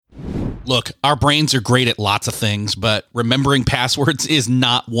Look, our brains are great at lots of things, but remembering passwords is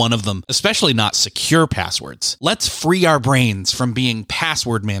not one of them, especially not secure passwords. Let's free our brains from being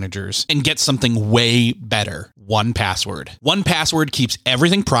password managers and get something way better. 1Password. 1Password keeps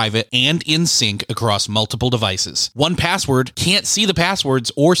everything private and in sync across multiple devices. 1Password can't see the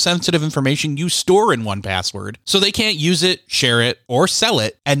passwords or sensitive information you store in 1Password, so they can't use it, share it, or sell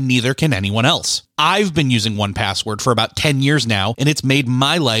it, and neither can anyone else. I've been using 1Password for about 10 years now, and it's made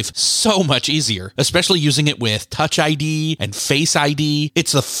my life so much easier, especially using it with Touch ID and Face ID.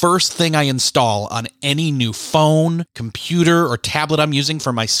 It's the first thing I install on any new phone, computer, or tablet I'm using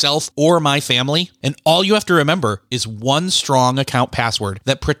for myself or my family. And all you have to remember is one strong account password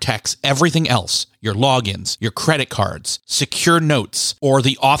that protects everything else. Your logins, your credit cards, secure notes, or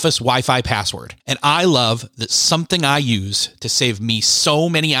the office Wi-Fi password. And I love that something I use to save me so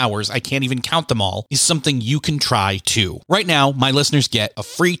many hours I can't even count them all is something you can try too. Right now, my listeners get a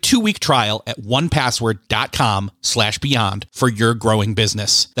free 2-week trial at onepassword.com/beyond for your growing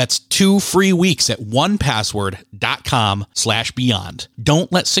business. That's 2 free weeks at onepassword.com/beyond.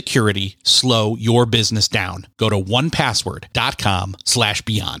 Don't let security slow your business down. Go to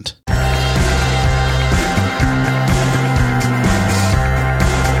onepassword.com/beyond.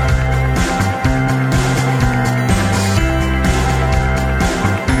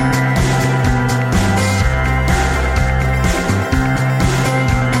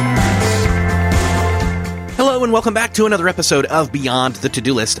 Hello and welcome back to another episode of Beyond the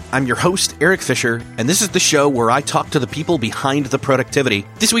To-Do List. I'm your host, Eric Fisher, and this is the show where I talk to the people behind the productivity.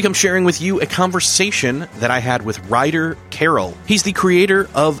 This week I'm sharing with you a conversation that I had with Ryder Carroll. He's the creator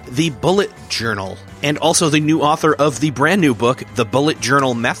of the Bullet Journal and also the new author of the brand new book, The Bullet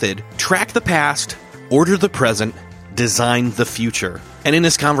Journal Method. Track the past, order the present, design the future. And in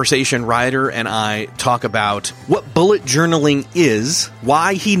this conversation, Ryder and I talk about what bullet journaling is,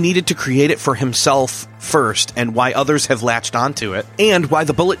 why he needed to create it for himself first, and why others have latched onto it, and why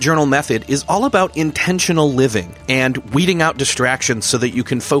the bullet journal method is all about intentional living and weeding out distractions so that you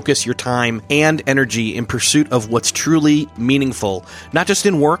can focus your time and energy in pursuit of what's truly meaningful, not just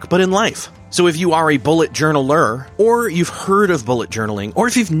in work, but in life. So if you are a bullet journaler, or you've heard of bullet journaling, or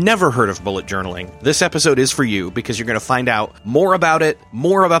if you've never heard of bullet journaling, this episode is for you because you're going to find out more about it,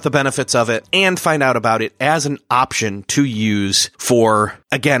 more about the benefits of it, and find out about it as an option to use for,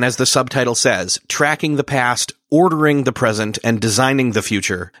 again, as the subtitle says, tracking the past, ordering the present, and designing the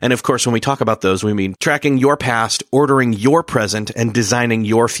future. And of course, when we talk about those, we mean tracking your past, ordering your present, and designing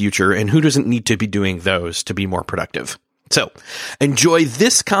your future. And who doesn't need to be doing those to be more productive? So enjoy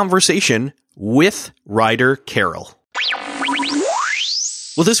this conversation with Ryder Carroll.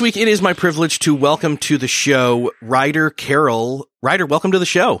 Well, this week it is my privilege to welcome to the show Ryder Carroll. Ryder, welcome to the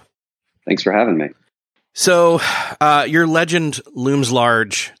show. Thanks for having me. So your legend looms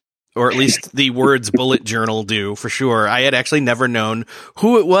large, or at least the words bullet journal do for sure. I had actually never known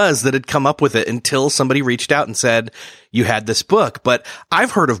who it was that had come up with it until somebody reached out and said, you had this book. But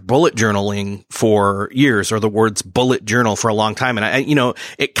I've heard of bullet journaling for years, or the words bullet journal for a long time. And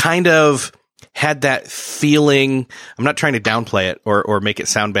it kind of had that feeling. I'm not trying to downplay it or make it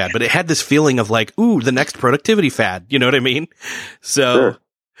sound bad, but it had this feeling of like, ooh, the next productivity fad. You know what I mean? So, sure.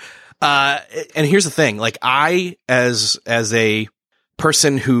 And here's the thing, like I, as a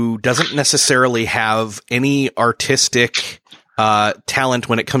person who doesn't necessarily have any artistic, talent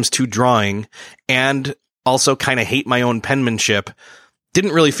when it comes to drawing, and also kind of hate my own penmanship,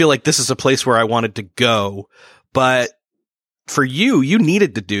 didn't really feel like this is a place where I wanted to go. But for you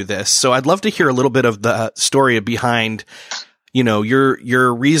needed to do this. So I'd love to hear a little bit of the story behind,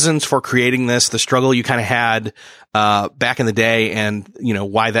 your reasons for creating this, the struggle you kind of had, back in the day, and,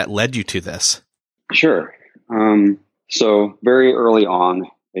 why that led you to this. Sure. So very early on,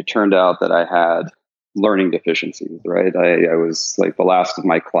 it turned out that I had learning deficiencies, right? I was like the last of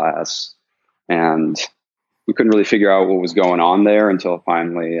my class, and we couldn't really figure out what was going on there until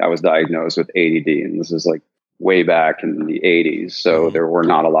finally I was diagnosed with ADD. And this is like way back in the 80s. So there were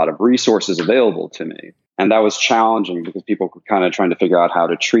not a lot of resources available to me. And that was challenging because people were kind of trying to figure out how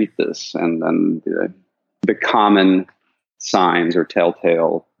to treat this. And then the common signs or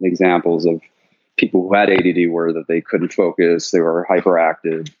telltale examples of people who had ADD were that they couldn't focus, they were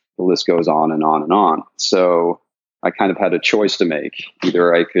hyperactive, the list goes on and on and on. So I kind of had a choice to make.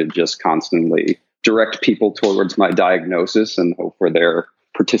 Either I could just constantly direct people towards my diagnosis and hope for their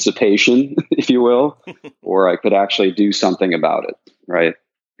participation, if you will, or I could actually do something about it, right?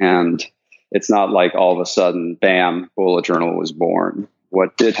 And it's not like all of a sudden, bam, bullet journal was born.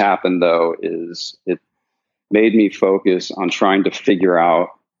 What did happen, though, is it made me focus on trying to figure out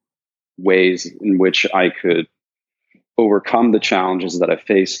ways in which I could overcome the challenges that I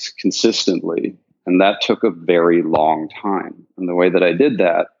faced consistently. And that took a very long time. And the way that I did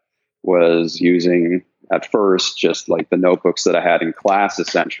that was using, at first, just like the notebooks that I had in class,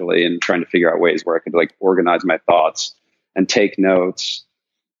 essentially, and trying to figure out ways where I could like organize my thoughts and take notes.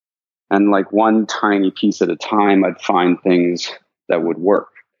 And like one tiny piece at a time, I'd find things that would work.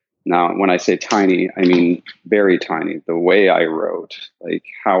 Now, when I say tiny, I mean very tiny. The way I wrote, like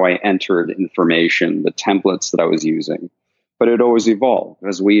how I entered information, the templates that I was using. But it always evolved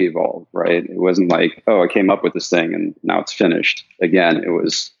as we evolved, right? It wasn't like, oh, I came up with this thing and now it's finished. Again, it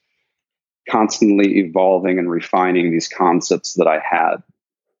was constantly evolving and refining these concepts that I had.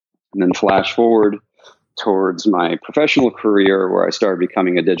 And then flash forward towards my professional career, where I started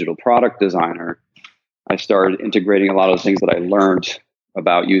becoming a digital product designer. I started integrating a lot of the things that I learned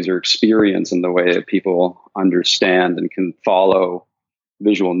about user experience and the way that people understand and can follow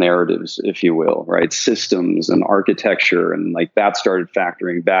visual narratives, if you will, right? Systems and architecture. And like that started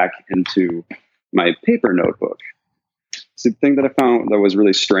factoring back into my paper notebook. So the thing that I found that was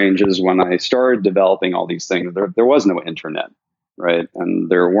really strange is when I started developing all these things, there was no internet, right? And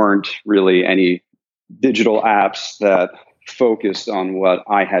there weren't really any digital apps that focused on what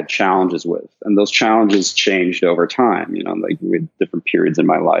I had challenges with. And those challenges changed over time, you know, like with different periods in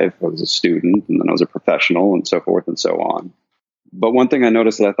my life. I was a student and then I was a professional and so forth and so on. But one thing I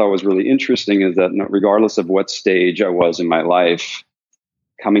noticed that I thought was really interesting is that regardless of what stage I was in my life,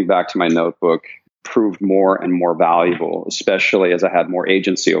 coming back to my notebook proved more and more valuable, especially as I had more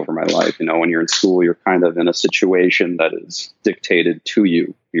agency over my life. You know, when you're in school, you're kind of in a situation that is dictated to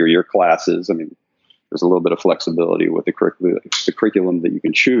you. Your classes, I mean, there's a little bit of flexibility with the curriculum that you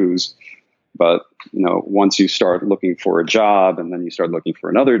can choose. But, you know, once you start looking for a job and then you start looking for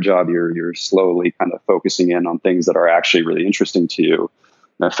another job, you're slowly kind of focusing in on things that are actually really interesting to you.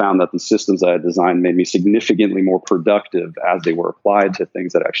 And I found that the systems I had designed made me significantly more productive as they were applied to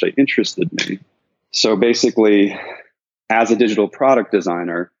things that actually interested me. So basically, as a digital product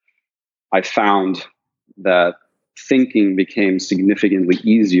designer, I found that thinking became significantly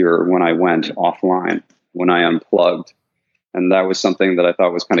easier when I went offline, when I unplugged. And that was something that I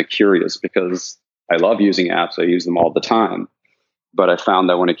thought was kind of curious because I love using apps. I use them all the time. But I found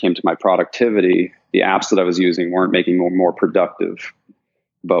that when it came to my productivity, the apps that I was using weren't making me more productive.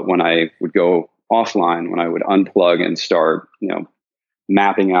 But when I would go offline, when I would unplug and start, you know,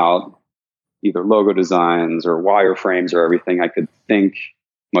 mapping out either logo designs or wireframes or everything, I could think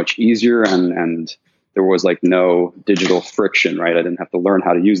much easier and there was like no digital friction, right? I didn't have to learn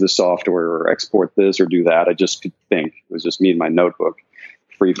how to use the software or export this or do that. I just could think. It was just me and my notebook,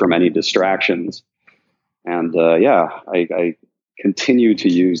 free from any distractions. And I continue to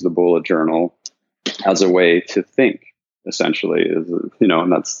use the bullet journal as a way to think, essentially, you know,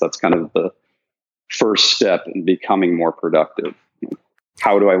 and that's kind of the first step in becoming more productive.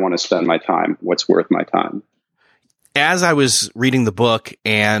 How do I want to spend my time? What's worth my time? As I was reading the book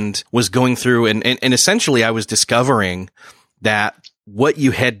and was going through and essentially I was discovering that what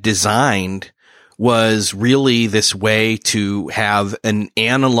you had designed was really this way to have an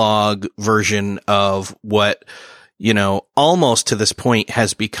analog version of what, you know, almost to this point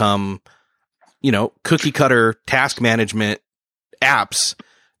has become, you know, cookie cutter task management apps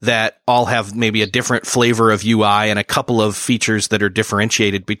that all have maybe a different flavor of UI and a couple of features that are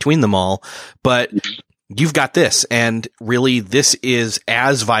differentiated between them all. But you've got this, and really this is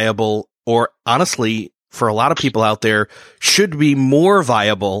as viable, or honestly, for a lot of people out there, should be more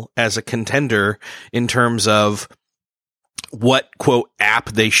viable as a contender in terms of what, quote, app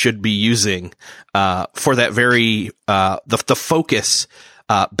they should be using for that very the focus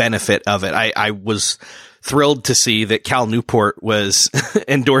benefit of it. I was thrilled to see that Cal Newport was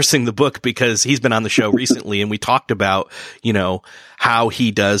endorsing the book because he's been on the show recently and we talked about, you know, how he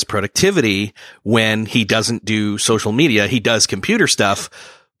does productivity when he doesn't do social media. He does computer stuff,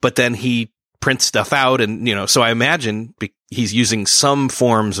 but then he prints stuff out. And, you know, so I imagine he's using some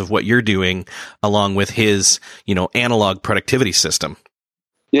forms of what you're doing along with his, you know, analog productivity system.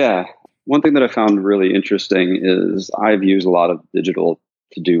 Yeah. One thing that I found really interesting is I've used a lot of digital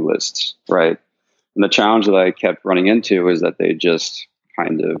to-do lists, right? And the challenge that I kept running into is that they just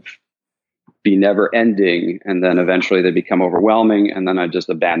kind of be never ending. And then eventually they become overwhelming. And then I just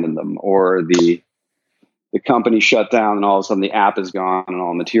abandon them, or the company shut down and all of a sudden the app is gone and all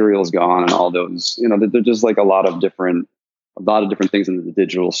the material is gone and all those, you know, they're just like a lot of different things in the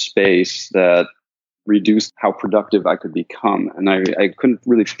digital space that reduced how productive I could become. And I couldn't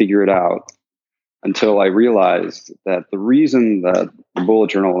really figure it out until I realized that the reason that the bullet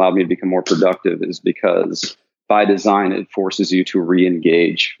journal allowed me to become more productive is because by design, it forces you to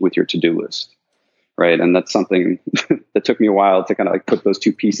re-engage with your to-do list. right? And that's something that took me a while to kind of like put those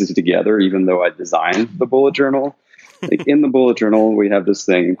two pieces together, even though I designed the bullet journal. Like in the bullet journal, we have this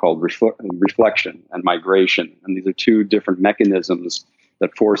thing called reflection and migration. And these are two different mechanisms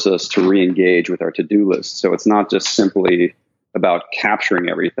that force us to re-engage with our to-do list. So it's not just simply about capturing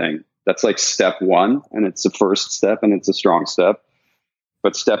everything. That's like step one, and it's the first step, and it's a strong step.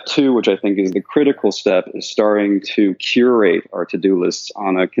 But step two, which I think is the critical step, is starting to curate our to-do lists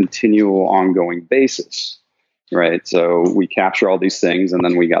on a continual, ongoing basis, right? So we capture all these things, and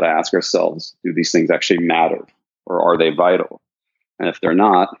then we got to ask ourselves, do these things actually matter, or are they vital? And if they're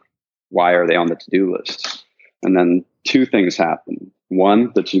not, why are they on the to-do list? And then two things happen.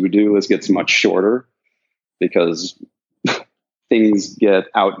 One, the to-do list gets much shorter because things get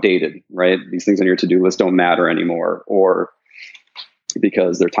outdated, right? These things on your to-do list don't matter anymore, or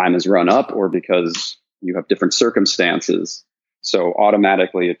because their time has run up, or because you have different circumstances. So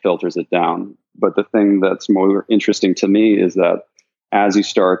automatically it filters it down. But the thing that's more interesting to me is that as you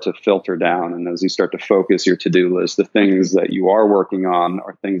start to filter down and as you start to focus your to-do list, the things that you are working on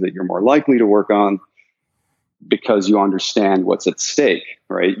are things that you're more likely to work on because you understand what's at stake,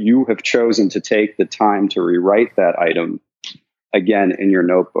 right? You have chosen to take the time to rewrite that item again in your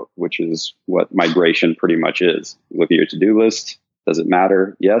notebook, which is what migration pretty much is. You look at your to-do list. Does it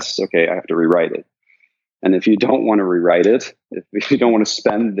matter? Yes. Okay, I have to rewrite it. And if you don't want to rewrite it, if you don't want to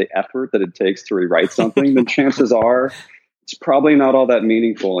spend the effort that it takes to rewrite something, then chances are it's probably not all that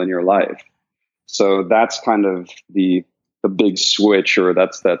meaningful in your life. So that's kind of the big switch, or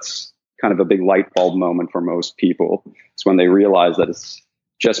that's kind of a big light bulb moment for most people. It's when they realize that it's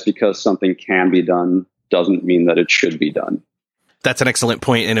just because something can be done doesn't mean that it should be done. That's an excellent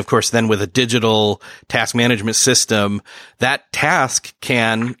point. And of course, then with a digital task management system, that task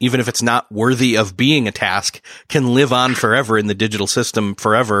can, even if it's not worthy of being a task, can live on forever in the digital system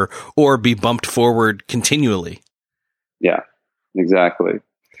forever, or be bumped forward continually. Yeah, exactly.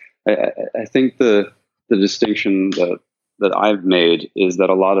 I think the distinction that I've made is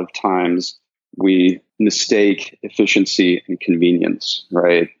that a lot of times we mistake efficiency and convenience,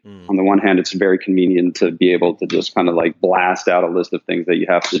 right? On the one hand, it's very convenient to be able to just kind of like blast out a list of things that you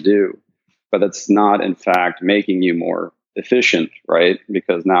have to do, but that's not in fact making you more efficient, right?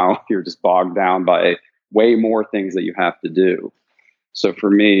 Because now you're just bogged down by way more things that you have to do. So for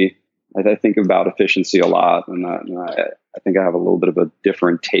me, I think about efficiency a lot, and I think I have a little bit of a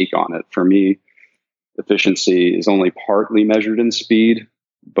different take on it. For me, efficiency is only partly measured in speed,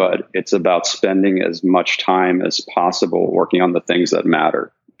 but it's about spending as much time as possible working on the things that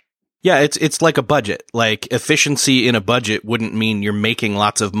matter. Yeah, it's like a budget. Like efficiency in a budget wouldn't mean you're making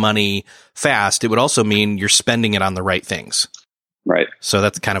lots of money fast. It would also mean you're spending it on the right things. Right. So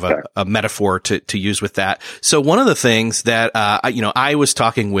that's kind of a metaphor to use with that. So one of the things that, I was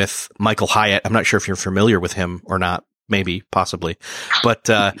talking with Michael Hyatt. I'm not sure if you're familiar with him or not, maybe, possibly. But,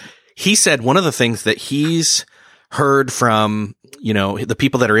 he said one of the things that he's heard from, the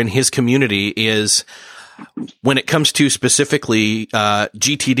people that are in his community is when it comes to specifically,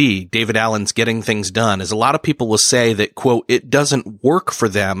 GTD, David Allen's Getting Things Done, is a lot of people will say that, quote, it doesn't work for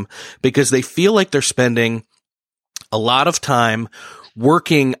them because they feel like they're spending a lot of time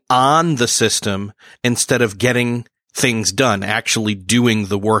working on the system instead of getting things done, actually doing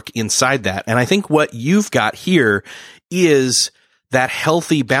the work inside that. And I think what you've got here is that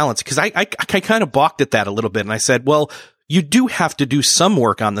healthy balance. Because I kind of balked at that a little bit. And I said, well, you do have to do some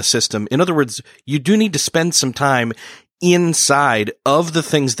work on the system. In other words, you do need to spend some time inside of the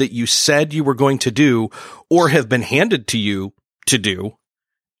things that you said you were going to do or have been handed to you to do,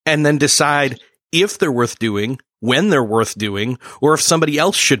 and then decide if they're worth doing, when they're worth doing, or if somebody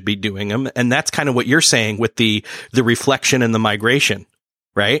else should be doing them. And that's kind of what you're saying with the reflection and the migration,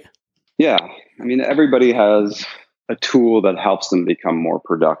 right? Yeah. I mean, everybody has a tool that helps them become more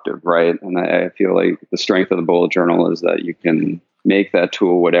productive, right? And I feel like the strength of the bullet journal is that you can make that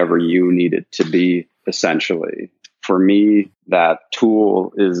tool whatever you need it to be, essentially. For me, that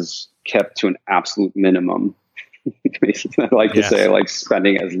tool is kept to an absolute minimum. I like to say I like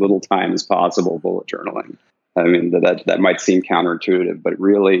spending as little time as possible bullet journaling. I mean, that might seem counterintuitive, but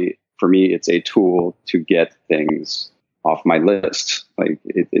really, for me, it's a tool to get things off my list. Like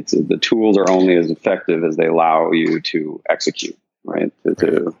it's the tools are only as effective as they allow you to execute, right?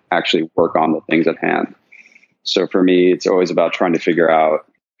 To actually work on the things at hand. So for me, it's always about trying to figure out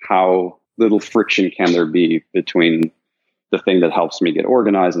how little friction can there be between the thing that helps me get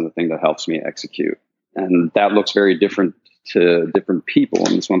organized and the thing that helps me execute. And that looks very different to different people.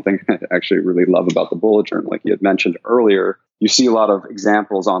 And it's one thing I actually really love about the bullet journal. Like you had mentioned earlier, you see a lot of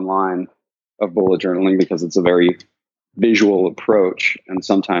examples online of bullet journaling because it's a very visual approach. And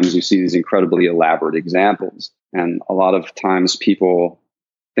sometimes you see these incredibly elaborate examples. And a lot of times people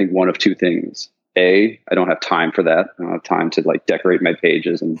think one of two things. A, I don't have time for that. I don't have time to like decorate my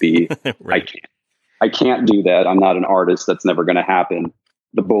pages. And B, right. I can't do that. I'm not an artist. That's never going to happen.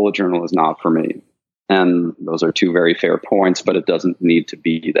 The bullet journal is not for me. And those are two very fair points, but it doesn't need to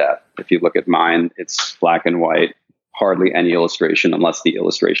be that. If you look at mine, it's black and white, hardly any illustration unless the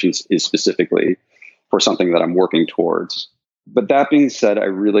illustration is specifically for something that I'm working towards. But that being said, I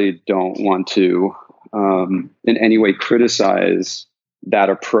really don't want to in any way criticize that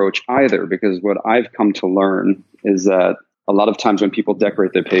approach either, because what I've come to learn is that a lot of times when people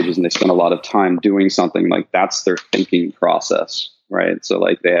decorate their pages and they spend a lot of time doing something, like that's their thinking process, right? So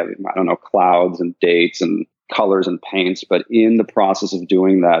like they have, I don't know, clouds and dates and colors and paints, but in the process of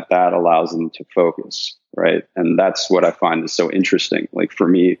doing that, that allows them to focus, right? And that's what I find is so interesting. Like for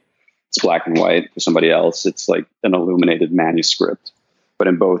me, it's black and white. For somebody else, it's like an illuminated manuscript. But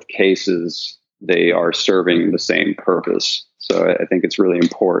in both cases, they are serving the same purpose. So I think it's really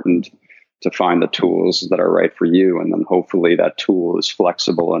important to find the tools that are right for you. And then hopefully that tool is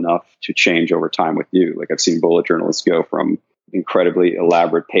flexible enough to change over time with you. Like I've seen bullet journalists go from incredibly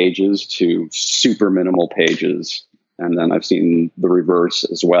elaborate pages to super minimal pages. And then I've seen the reverse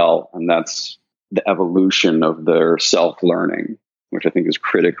as well. And that's the evolution of their self-learning, which I think is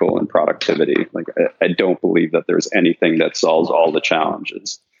critical in productivity. Like I don't believe that there's anything that solves all the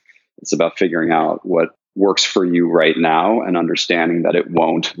challenges. It's about figuring out what works for you right now and understanding that it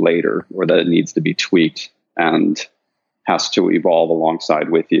won't later, or that it needs to be tweaked and has to evolve alongside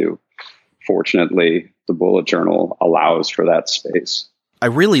with you. Fortunately, the bullet journal allows for that space. I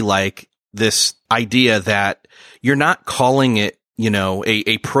really like this idea that you're not calling it,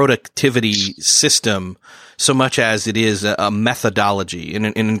 a productivity system so much as it is a methodology. And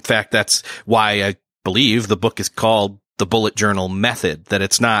in fact, that's why I believe the book is called The Bullet Journal Method, that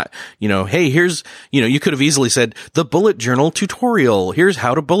it's not, hey, here's, you could have easily said the bullet journal tutorial. Here's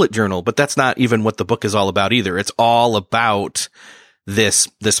how to bullet journal. But that's not even what the book is all about either. It's all about this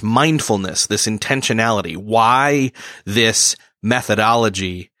mindfulness, this intentionality, why this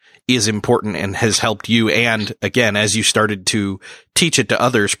methodology is important and has helped you. And again, as you started to teach it to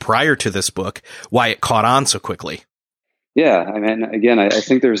others prior to this book, why it caught on so quickly. Yeah. I mean, again, I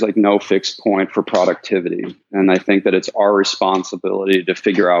think there's like no fixed point for productivity. And I think that it's our responsibility to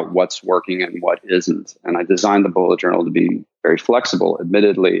figure out what's working and what isn't. And I designed the bullet journal to be very flexible.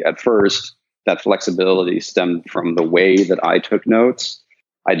 Admittedly, at first, that flexibility stemmed from the way that I took notes.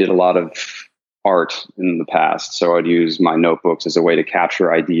 I did a lot of art in the past. So I'd use my notebooks as a way to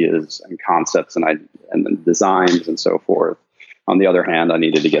capture ideas and concepts and then designs and so forth. On the other hand, I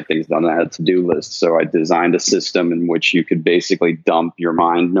needed to get things done. I had a to-do list. So I designed a system in which you could basically dump your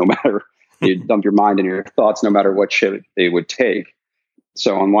mind dump your mind and your thoughts, no matter what shape they would take.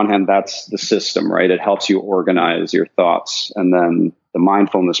 So on one hand, that's the system, right? It helps you organize your thoughts. And then the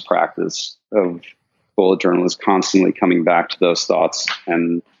mindfulness practice of bullet journal is constantly coming back to those thoughts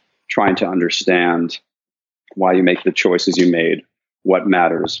and trying to understand why you make the choices you made, what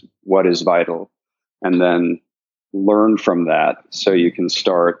matters, what is vital, and then learn from that so you can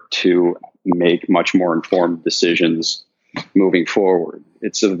start to make much more informed decisions moving forward.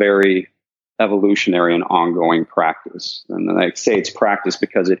 It's a very evolutionary and ongoing practice. And then I say it's practice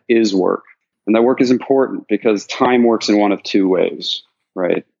because it is work. And that work is important because time works in one of two ways,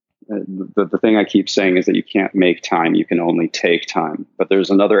 right? The thing I keep saying is that you can't make time, you can only take time. But there's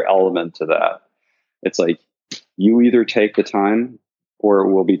another element to that. It's like you either take the time or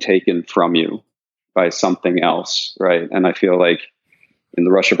it will be taken from you by something else, right? And I feel like in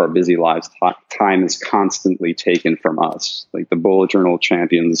the rush of our busy lives, time is constantly taken from us. Like the bullet journal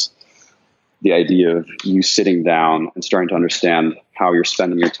champions the idea of you sitting down and starting to understand how you're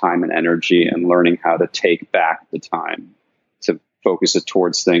spending your time and energy and learning how to take back the time to focus it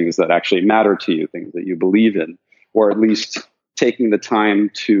towards things that actually matter to you, things that you believe in, or at least taking the time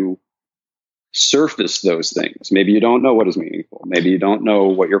to surface those things. Maybe you don't know what is meaningful. Maybe you don't know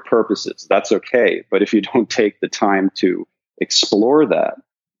what your purpose is. That's okay. But if you don't take the time to explore that,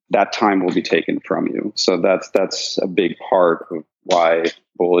 that time will be taken from you. So that's a big part of why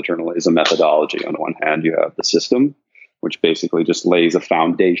bullet journal is a methodology. On one hand, you have the system, which basically just lays a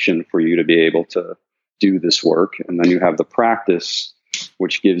foundation for you to be able to do this work. And then you have the practice,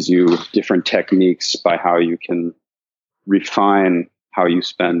 which gives you different techniques by how you can refine how you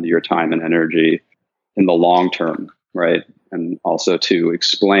spend your time and energy in the long term, right? And also to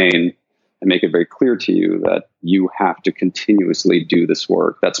explain and make it very clear to you that you have to continuously do this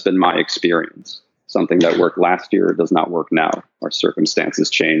work. That's been my experience. Something that worked last year does not work now. Our circumstances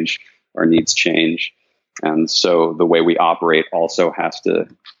change, our needs change. And so the way we operate also has to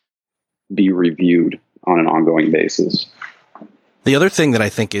be reviewed on an ongoing basis. The other thing that I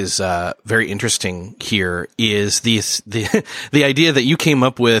think is very interesting here is the idea that you came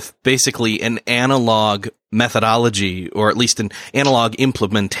up with basically an analog methodology, or at least an analog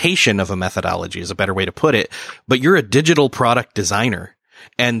implementation of a methodology is a better way to put it. But you're a digital product designer,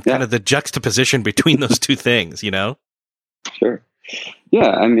 and kind of the juxtaposition between those two things, you know? Sure.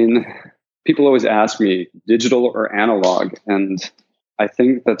 Yeah. I mean, people always ask me digital or analog, and I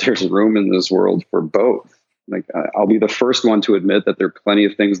think that there's room in this world for both. Like, I'll be the first one to admit that there are plenty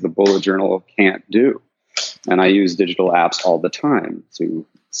of things the bullet journal can't do. And I use digital apps all the time to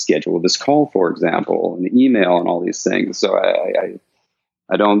schedule this call, for example, and email and all these things. So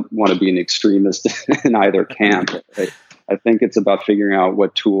I don't want to be an extremist in either camp. I think it's about figuring out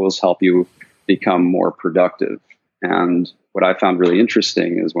what tools help you become more productive. And what I found really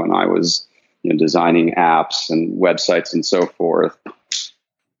interesting is when I was designing apps and websites and so forth,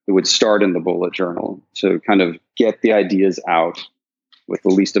 it would start in the bullet journal to kind of get the ideas out with the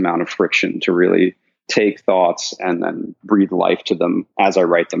least amount of friction, to really take thoughts and then breathe life to them as I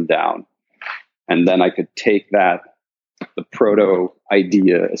write them down. And then I could take that, the proto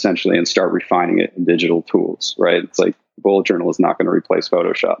idea essentially, and start refining it in digital tools, right? It's like the bullet journal is not going to replace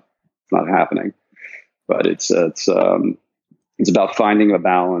Photoshop. It's not happening. But it's about finding a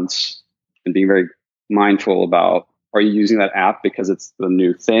balance and being very mindful about, are you using that app because it's the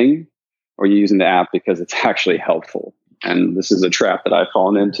new thing, or are you using the app because it's actually helpful? And this is a trap that I've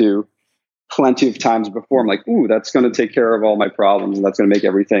fallen into plenty of times before. I'm like, ooh, that's going to take care of all my problems, and that's going to make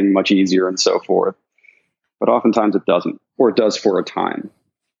everything much easier and so forth. But oftentimes it doesn't, or it does for a time.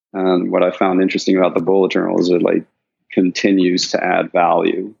 And what I found interesting about the bullet journal is it continues to add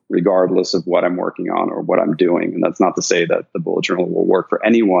value regardless of what I'm working on or what I'm doing. And that's not to say that the bullet journal will work for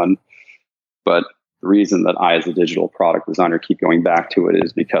anyone, but the reason that I, as a digital product designer, keep going back to it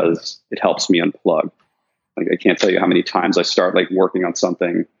is because it helps me unplug. I can't tell you how many times I start working on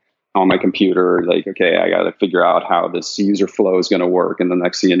something on my computer, okay, I got to figure out how this user flow is going to work. And the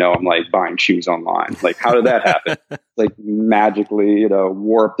next thing you know, I'm buying shoes online. How did that happen? Magically,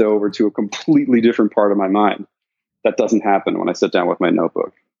 warped over to a completely different part of my mind. That doesn't happen when I sit down with my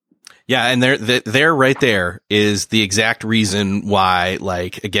notebook. Yeah, and there right there is the exact reason why,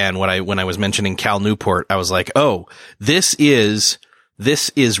 again, when I was mentioning Cal Newport, I was like, oh, this is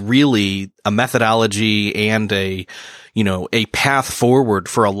really a methodology and a path forward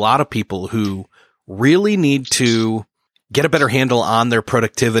for a lot of people who really need to get a better handle on their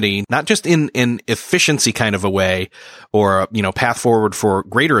productivity, not just in efficiency kind of a way, or path forward for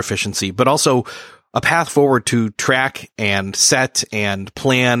greater efficiency, but also a path forward to track and set and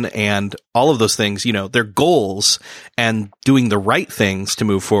plan and all of those things, their goals, and doing the right things to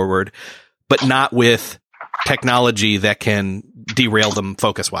move forward, but not with technology that can derail them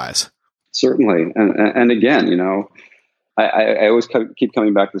focus wise. Certainly. And again, I always keep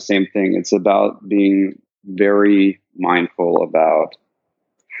coming back to the same thing. It's about being very mindful about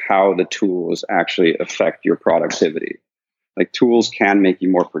how the tools actually affect your productivity. Tools can make you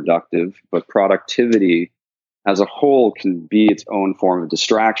more productive, but productivity as a whole can be its own form of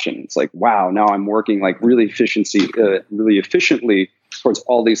distraction. It's wow, now I'm working really efficiently towards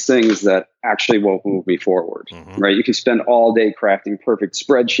all these things that actually won't move me forward, right? You can spend all day crafting perfect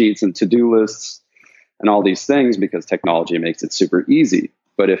spreadsheets and to-do lists and all these things because technology makes it super easy.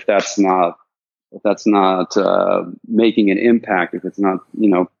 But if that's not making an impact, if it's not,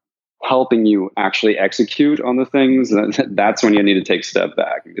 helping you actually execute on the things, that's when you need to take a step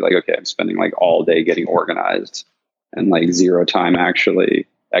back and be okay, I'm spending all day getting organized and zero time actually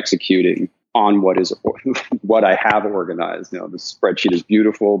executing on what I have organized. The spreadsheet is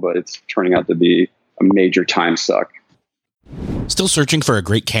beautiful, but it's turning out to be a major time suck. Still searching for a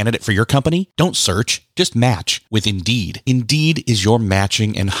great candidate for your company? Don't search, just match with Indeed. Indeed is your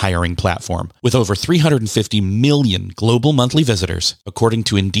matching and hiring platform with over 350 million global monthly visitors, according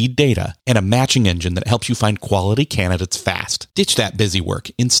to Indeed data, and a matching engine that helps you find quality candidates fast. Ditch that busy work.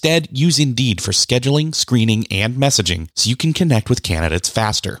 Instead, use Indeed for scheduling, screening, and messaging so you can connect with candidates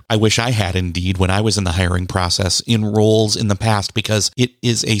faster. I wish I had Indeed when I was in the hiring process in roles in the past, because it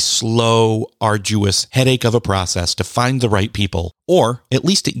is a slow, arduous headache of a process to find the right people. Or, at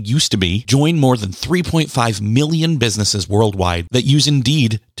least it used to be. Join more than 3.5 million businesses worldwide that use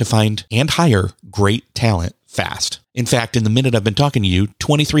Indeed to find and hire great talent fast. In fact, in the minute I've been talking to you,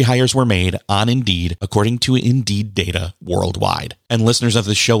 23 hires were made on Indeed, according to Indeed data worldwide. And listeners of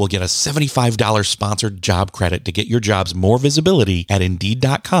this show will get a $75 sponsored job credit to get your jobs more visibility at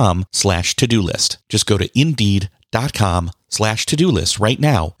Indeed.com/to-do list. Just go to Indeed.com/to-do Indeed.com/to-do list right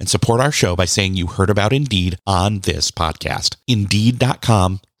now and support our show by saying you heard about Indeed on this podcast.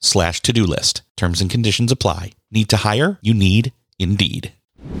 Indeed.com/to-do list. Terms and conditions apply. Need to hire? You need Indeed.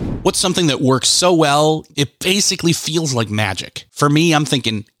 What's something that works so well, it basically feels like magic? For me, I'm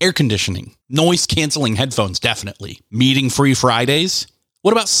thinking air conditioning, noise canceling headphones, definitely. Meeting-free Fridays?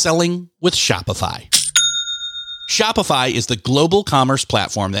 What about selling with Shopify? Shopify is the global commerce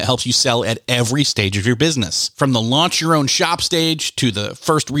platform that helps you sell at every stage of your business. From the launch your own shop stage to the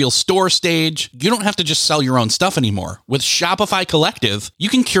first real store stage, you don't have to just sell your own stuff anymore. With Shopify Collective, you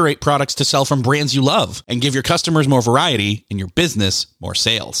can curate products to sell from brands you love and give your customers more variety and your business more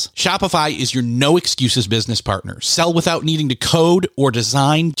sales. Shopify is your no excuses business partner. Sell without needing to code or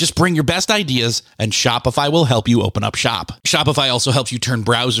design. Just bring your best ideas and Shopify will help you open up shop. Shopify also helps you turn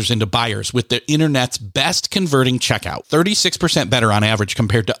browsers into buyers with the internet's best converting checkout, 36% better on average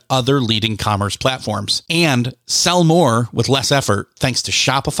compared to other leading commerce platforms, and sell more with less effort thanks to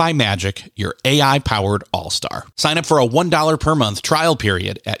Shopify Magic, your AI-powered all-star. Sign up for a $1 per month trial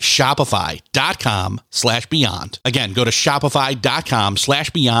period at shopify.com/beyond. Again, go to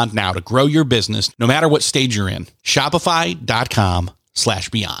shopify.com/beyond now to grow your business no matter what stage you're in.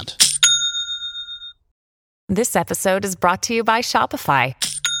 Shopify.com/beyond. This episode is brought to you by Shopify.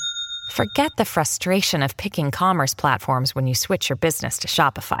 Forget the frustration of picking commerce platforms when you switch your business to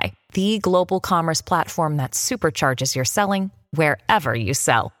Shopify, the global commerce platform that supercharges your selling wherever you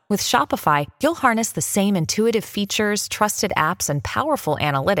sell. With Shopify, you'll harness the same intuitive features, trusted apps, and powerful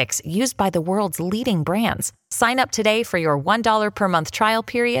analytics used by the world's leading brands. Sign up today for your $1 per month trial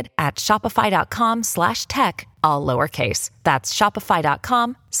period at shopify.com/tech, all lowercase. That's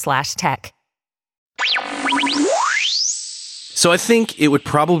shopify.com/tech. So I think it would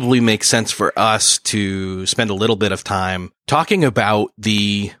probably make sense for us to spend a little bit of time talking about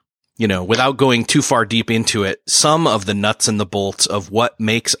without going too far deep into it, some of the nuts and the bolts of what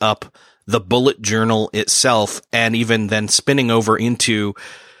makes up the bullet journal itself, and even then spinning over into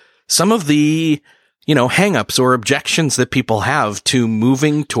some of the, hangups or objections that people have to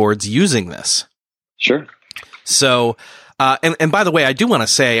moving towards using this. Sure. So, and by the way, I want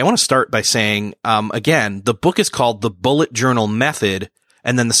to start by saying, again, the book is called The Bullet Journal Method,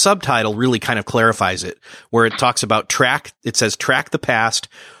 and then the subtitle really kind of clarifies it, where it talks about it says track the past,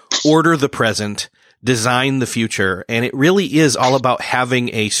 order the present, design the future. And it really is all about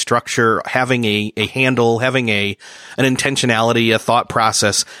having a structure, having a handle, having an intentionality, a thought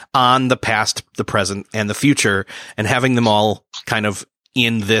process on the past, the present, and the future, and having them all kind of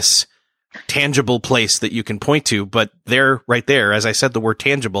in this tangible place that you can point to. But they're right there. As I said, the word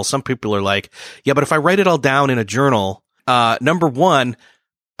tangible, some people are like, yeah, but if I write it all down in a journal, number one,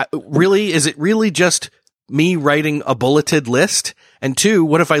 is it really just me writing a bulleted list? And two,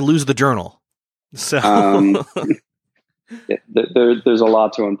 what if I lose the journal? So there's a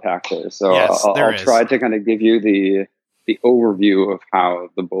lot to unpack there. So yes, I'll try to kind of give you the overview of how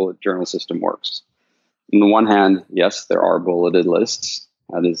the bullet journal system works. On the one hand, yes, there are bulleted lists.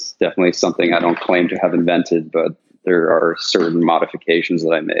 That is definitely something I don't claim to have invented, but there are certain modifications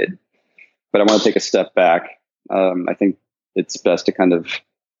that I made. But I want to take a step back. I think it's best to kind of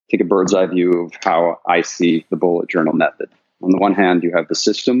take a bird's eye view of how I see the bullet journal method. On the one hand, you have the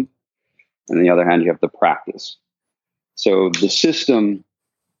system, and on the other hand, you have the practice. So the system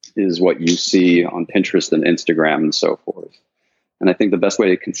is what you see on Pinterest and Instagram and so forth. And I think the best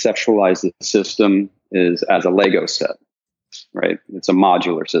way to conceptualize the system is as a Lego set. Right? It's a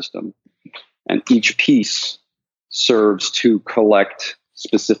modular system. And each piece serves to collect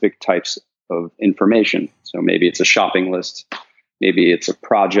specific types of information. So maybe it's a shopping list, maybe it's a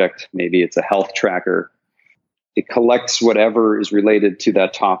project, maybe it's a health tracker. It collects whatever is related to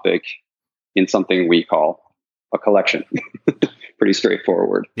that topic in something we call a collection. Pretty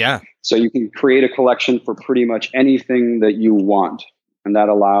straightforward. Yeah. So you can create a collection for pretty much anything that you want. And that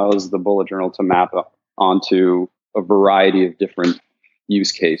allows the bullet journal to map onto a variety of different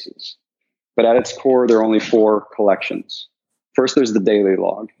use cases. But at its core, there are only 4 collections. First, there's the daily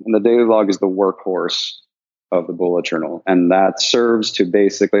log. And the daily log is the workhorse of the bullet journal. And that serves to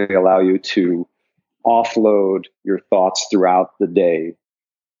basically allow you to offload your thoughts throughout the day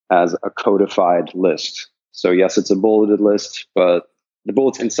as a codified list. So yes, it's a bulleted list, but the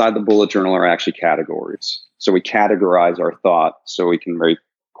bullets inside the bullet journal are actually categories. So we categorize our thought so we can very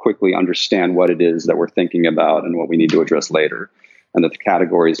quickly understand what it is that we're thinking about and what we need to address later. And that the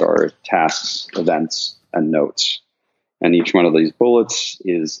categories are tasks, events, and notes. And each one of these bullets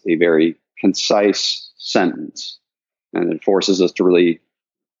is a very concise sentence. And it forces us to really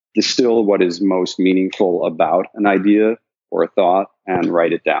distill what is most meaningful about an idea or a thought and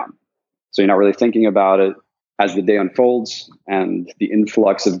write it down. So you're not really thinking about it as the day unfolds and the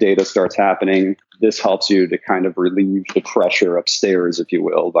influx of data starts happening, this helps you to kind of relieve the pressure upstairs, if you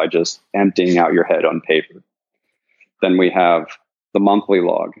will, by just emptying out your head on paper. Then we have the monthly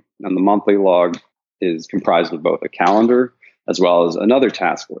log. And the monthly log is comprised of both a calendar as well as another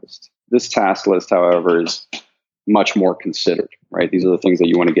task list. This task list, however, is much more considered, right? These are the things that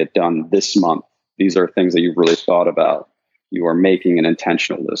you want to get done this month. These are things that you've really thought about. You are making an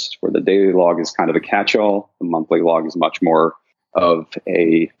intentional list, where the daily log is kind of a catch-all. The monthly log is much more of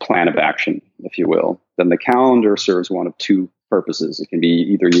a plan of action, if you will. Then the calendar serves one of two purposes. It can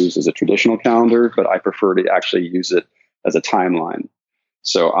be either used as a traditional calendar, but I prefer to actually use it as a timeline.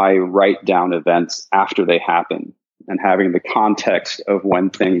 So I write down events after they happen, and having the context of when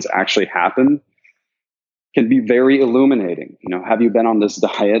things actually happen can be very illuminating. You know, have you been on this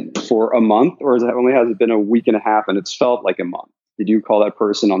diet for a month, or has it been a week and a half and it's felt like a month? Did you call that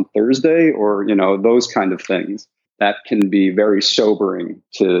person on Thursday? Or, you know, those kind of things that can be very sobering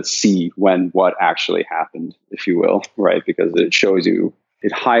to see when what actually happened, if you will, right? Because it shows you,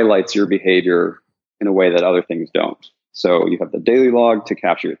 it highlights your behavior in a way that other things don't. So you have the daily log to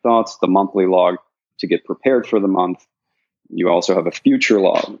capture your thoughts, the monthly log to get prepared for the month. You also have a future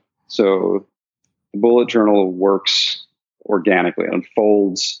log. So the bullet journal works organically. It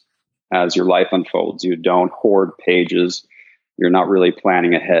unfolds as your life unfolds. You don't hoard pages. You're not really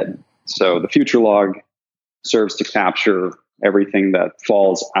planning ahead. So the future log serves to capture everything that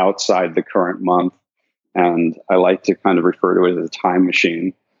falls outside the current month. And I like to kind of refer to it as a time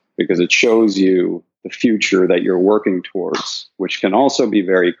machine, because it shows you the future that you're working towards, which can also be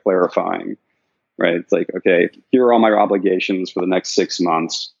very clarifying, right? It's like, okay, here are all my obligations for the next 6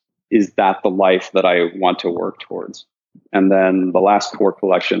 months. Is that the life that I want to work towards? And then the last core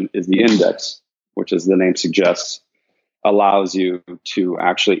collection is the index, which, as the name suggests, allows you to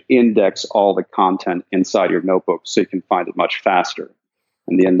actually index all the content inside your notebook so you can find it much faster.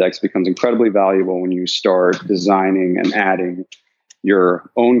 And the index becomes incredibly valuable when you start designing and adding your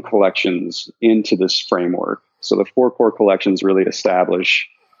own collections into this framework. So the 4 core collections really establish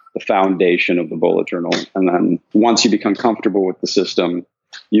the foundation of the bullet journal. And then once you become comfortable with the system,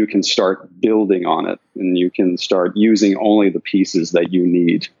 you can start building on it, and you can start using only the pieces that you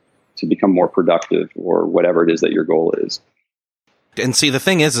need to become more productive, or whatever it is that your goal is. And see, the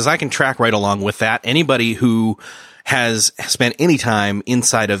thing is I can track right along with that. Anybody who has spent any time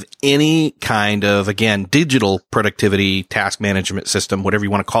inside of any kind of, again, digital productivity, task management system, whatever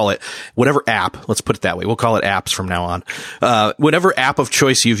you want to call it, whatever app, let's put it that way. We'll call it apps from now on. Whatever app of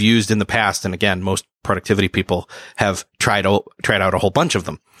choice you've used in the past. And again, most productivity people have tried out a whole bunch of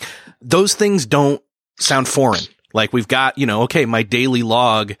them. Those things don't sound foreign. Like we've got, okay, my daily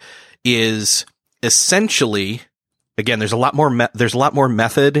log is essentially, again, there's a lot more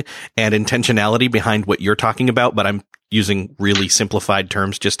method and intentionality behind what you're talking about, but I'm using really simplified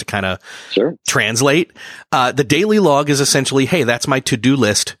terms just to kind of translate. The daily log is essentially, hey, that's my to-do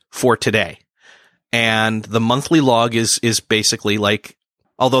list for today. And the monthly log is basically like,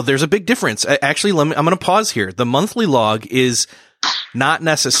 although there's a big difference. Actually, I'm going to pause here. The monthly log is not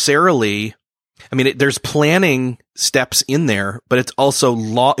necessarily, there's planning steps in there, but it's also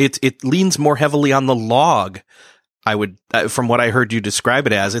it leans more heavily on the log. I would, from what I heard you describe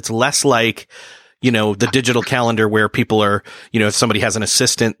it as, it's less like, the digital calendar where people are, if somebody has an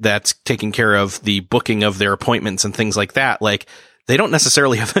assistant that's taking care of the booking of their appointments and things like that, like they don't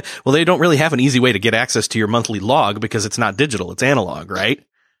necessarily have, they don't really have an easy way to get access to your monthly log because it's not digital, it's analog, right?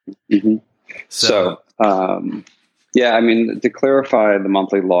 Mm-hmm. To clarify the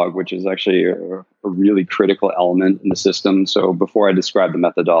monthly log, which is actually a really critical element in the system. So before I describe the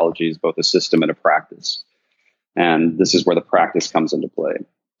methodologies, both a system and a practice. And this is where the practice comes into play.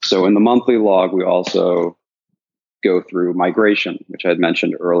 So in the monthly log, we also go through migration, which I had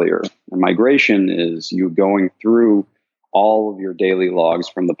mentioned earlier. And migration is you going through all of your daily logs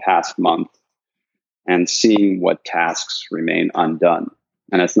from the past month and seeing what tasks remain undone.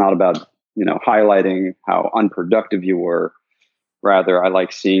 And it's not about, highlighting how unproductive you were. Rather, I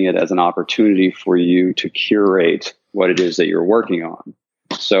like seeing it as an opportunity for you to curate what it is that you're working on.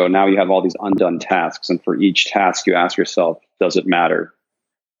 So now you have all these undone tasks, and for each task you ask yourself, does it matter?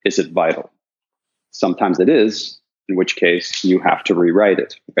 Is it vital? Sometimes it is, in which case you have to rewrite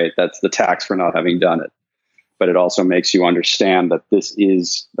it, right? That's the tax for not having done it. But it also makes you understand that this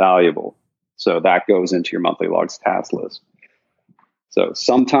is valuable. So that goes into your monthly logs task list. So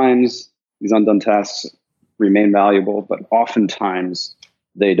sometimes these undone tasks remain valuable, but oftentimes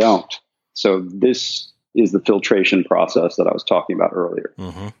they don't. So this is the filtration process that I was talking about earlier.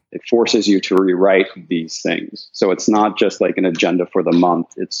 Mm-hmm. It forces you to rewrite these things. So it's not just like an agenda for the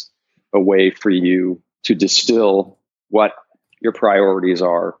month. It's a way for you to distill what your priorities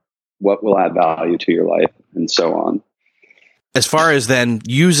are, what will add value to your life, and so on. As far as then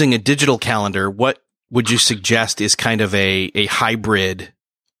using a digital calendar, what would you suggest is kind of a hybrid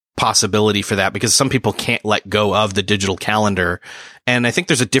possibility for that? Because some people can't let go of the digital calendar. And I think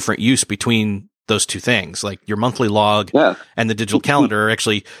there's a different use between those two things, like your monthly log and the digital calendar are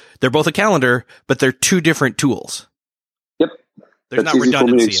actually, they're both a calendar, but they're two different tools. Yep. There's not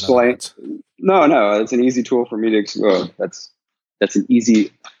redundancy. No, it's an easy tool for me to explain. That's an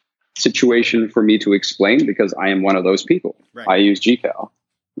easy situation for me to explain because I am one of those people. Right. I use GCal.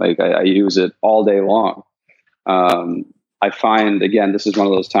 Like I use it all day long. I find, again, this is one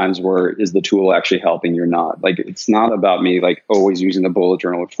of those times where is the tool actually helping you or not? Like, it's not about me, like, always using the bullet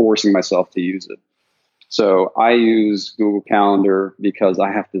journal or forcing myself to use it. So I use Google Calendar because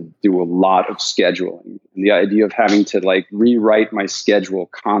I have to do a lot of scheduling. And the idea of having to, like, rewrite my schedule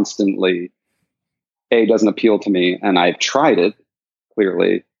constantly, doesn't appeal to me. And I've tried it,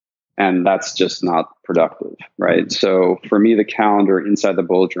 clearly, and that's just not productive, right? So for me, the calendar inside the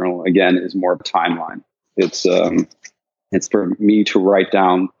bullet journal, again, is more of a timeline. It's for me to write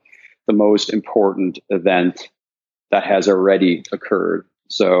down the most important event that has already occurred.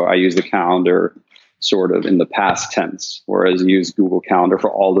 So I use the calendar sort of in the past tense, whereas I use Google Calendar for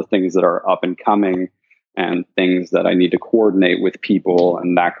all the things that are up and coming and things that I need to coordinate with people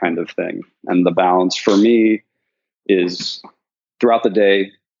and that kind of thing. And the balance for me is throughout the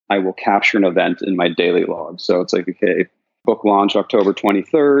day, I will capture an event in my daily log. So it's like, okay, book launch October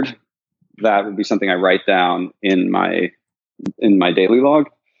 23rd. That would be something I write down in my daily log.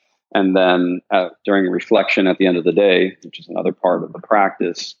 And then during reflection at the end of the day, which is another part of the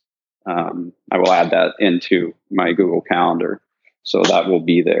practice, I will add that into my Google Calendar. So that will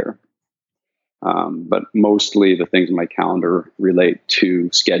be there. But mostly the things in my calendar relate to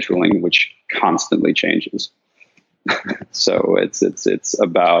scheduling, which constantly changes. So it's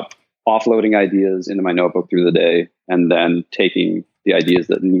about offloading ideas into my notebook through the day and then taking the ideas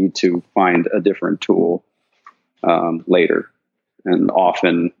that need to find a different tool later. And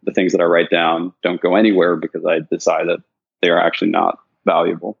often the things that I write down don't go anywhere because I decide that they are actually not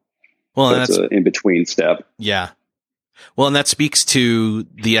valuable. Well, so that's an in-between step. Yeah. Well, and that speaks to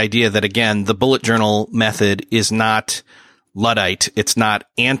the idea that, again, the bullet journal method is not Luddite. It's not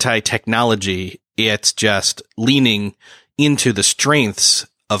anti-technology. It's just leaning into the strengths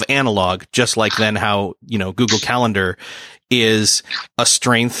of analog, just like then how, Google Calendar is a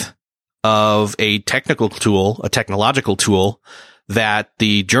strength of a technical tool, a technological tool that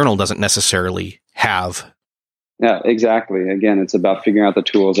the journal doesn't necessarily have. Yeah, exactly. Again, it's about figuring out the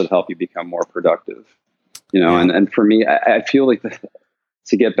tools that help you become more productive. And for me, I feel like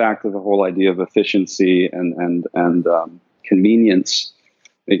to get back to the whole idea of efficiency and convenience,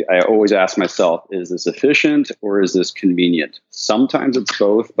 I always ask myself, is this efficient or is this convenient? Sometimes it's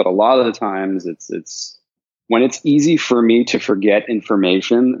both, but a lot of the times it's when it's easy for me to forget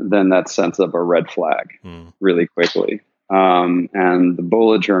information, then that sends up a red flag really quickly. And the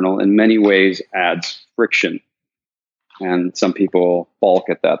bullet journal in many ways adds friction. And some people balk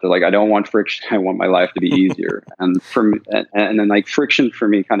at that. They're like, I don't want friction. I want my life to be easier. And then like friction for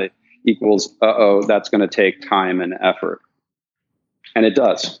me kind of equals, that's going to take time and effort. And it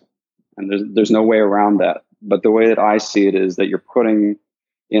does. And there's no way around that. But the way that I see it is that you're putting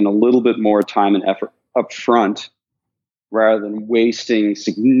in a little bit more time and effort up front rather than wasting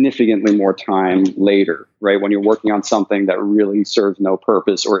significantly more time later, right? When you're working on something that really serves no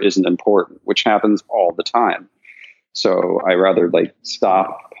purpose or isn't important, which happens all the time. So I rather like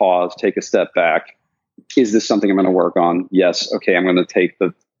stop, pause, take a step back. Is this something I'm going to work on? Yes. Okay. I'm going to take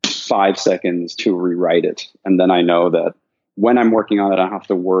the 5 seconds to rewrite it. And then I know that when I'm working on it, I don't have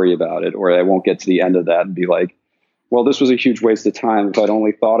to worry about it, or I won't get to the end of that and be like, well, this was a huge waste of time. If I'd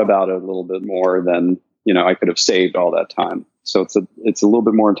only thought about it a little bit more, then, I could have saved all that time. So it's a little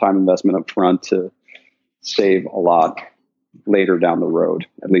bit more time investment up front to save a lot later down the road.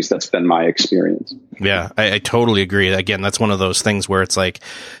 At least that's been my experience. Yeah, I totally agree. Again, that's one of those things where it's like,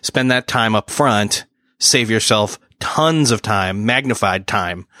 spend that time up front, save yourself tons of time, magnified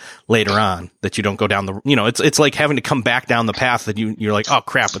time later on that you don't go down the, it's like having to come back down the path that you're like, oh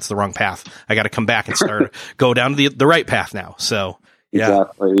crap, it's the wrong path. I got to come back and go down the right path now. So yeah.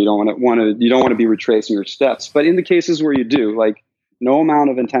 Exactly. You don't want to be retracing your steps, but in the cases where you do, like, no amount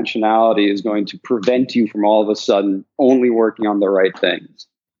of intentionality is going to prevent you from all of a sudden only working on the right things,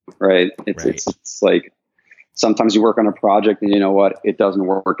 right? It's like sometimes you work on a project and you know what, it doesn't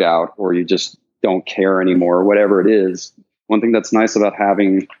work out, or you just don't care anymore, or whatever it is. One thing that's nice about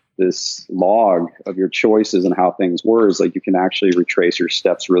having this log of your choices and how things were is like you can actually retrace your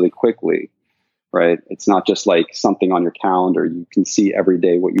steps really quickly. right? It's not just like something on your calendar. You can see every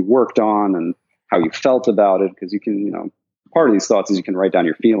day what you worked on and how you felt about it, because you can, part of these thoughts is you can write down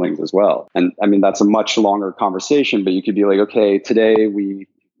your feelings as well. And I mean, that's a much longer conversation, but you could be like, okay, today we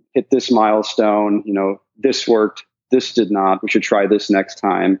hit this milestone, this worked, this did not, we should try this next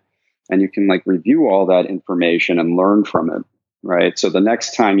time. And you can like review all that information and learn from it, right? So the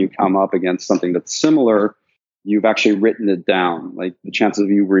next time you come up against something that's similar, you've actually written it down. Like the chances of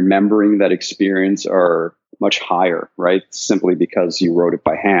you remembering that experience are much higher, right? Simply because you wrote it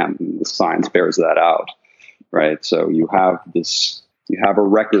by hand, and the science bears that out, right? So you have a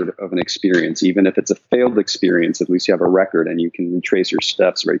record of an experience, even if it's a failed experience, at least you have a record, and you can retrace your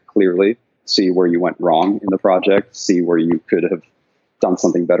steps very clearly, see where you went wrong in the project, see where you could have done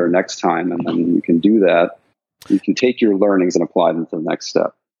something better next time. And then you can do that. You can take your learnings and apply them to the next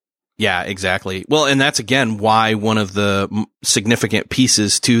step. Yeah, exactly. Well, and that's again why one of the significant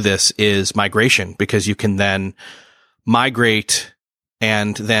pieces to this is migration, because you can then migrate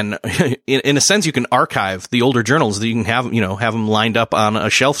and then in a sense you can archive the older journals that you can have them lined up on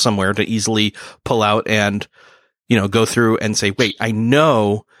a shelf somewhere to easily pull out and, go through and say, wait, I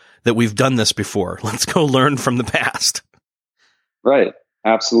know that we've done this before. Let's go learn from the past. Right.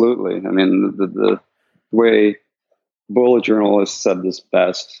 Absolutely. I mean, the way bullet journalists said this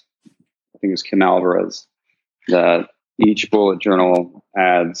best, I think it was Kim Alvarez, that each bullet journal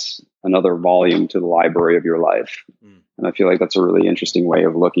adds another volume to the library of your life. And I feel like that's a really interesting way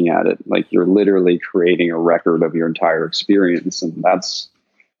of looking at it. Like you're literally creating a record of your entire experience. And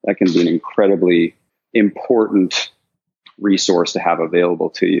that can be an incredibly important resource to have available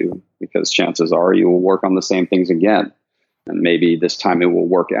to you, because chances are you will work on the same things again. And maybe this time it will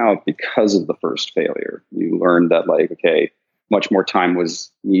work out because of the first failure. You learned that much more time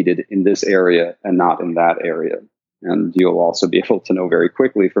was needed in this area and not in that area. And you'll also be able to know very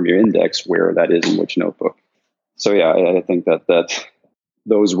quickly from your index where that is in which notebook. So yeah, I think that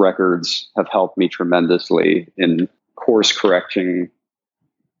those records have helped me tremendously in course correcting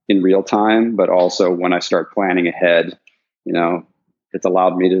in real time, but also when I start planning ahead, it's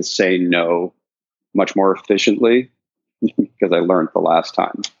allowed me to say no much more efficiently because I learned the last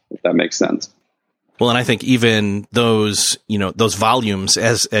time, if that makes sense. Well, and I think even those volumes,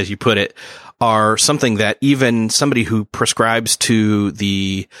 as you put it, are something that even somebody who prescribes to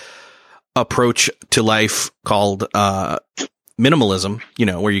the approach to life called minimalism,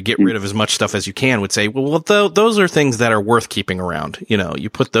 where you get rid of as much stuff as you can, would say, well, those are things that are worth keeping around. You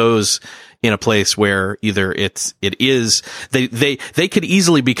put those in a place where either they could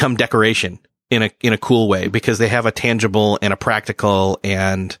easily become decoration in a cool way, because they have a tangible and a practical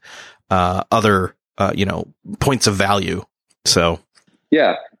and other points of value. So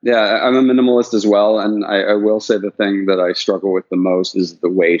yeah, I'm a minimalist as well, and I will say the thing that I struggle with the most is the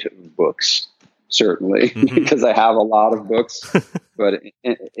weight of books. Certainly, because I have a lot of books, but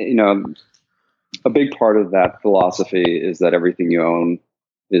a big part of that philosophy is that everything you own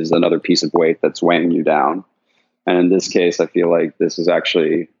is another piece of weight that's weighing you down. And in this case, I feel like this is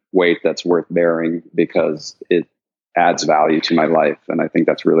actually weight that's worth bearing because it adds value to my life. And I think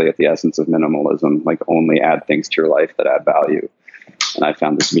that's really at the essence of minimalism, like only add things to your life that add value. And I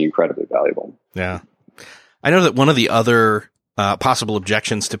found this to be incredibly valuable. Yeah. I know that one of the other possible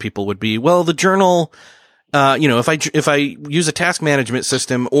objections to people would be, well, the journal, if I use a task management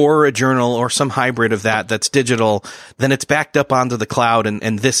system or a journal or some hybrid of that's digital, then it's backed up onto the cloud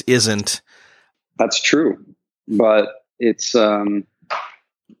and this isn't. That's true. But it's,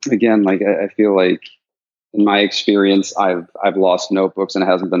 again, like I feel like in my experience, I've lost notebooks and it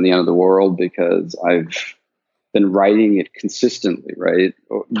hasn't been the end of the world because I've been writing it consistently, right?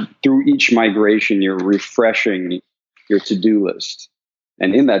 Through each migration, you're refreshing your to-do list.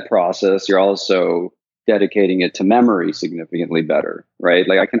 And in that process, you're also dedicating it to memory significantly better, right?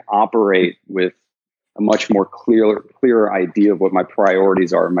 Like I can operate with a much more clearer idea of what my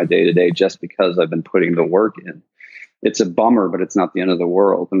priorities are in my day-to-day just because I've been putting the work in. It's a bummer, but it's not the end of the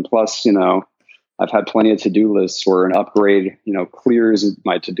world. And plus, I've had plenty of to-do lists where an upgrade, clears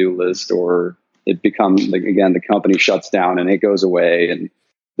my to-do list, or it becomes, like, again, the company shuts down and it goes away, and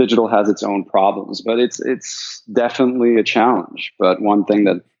digital has its own problems, but it's definitely a challenge. But one thing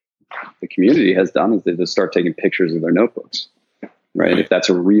that the community has done is they just start taking pictures of their notebooks, right? If that's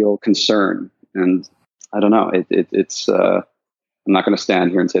a real concern. And I don't know, it's I'm not going to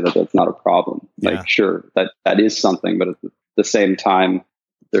stand here and say that that's not a problem. Yeah. Like, sure, that is something, but at the same time,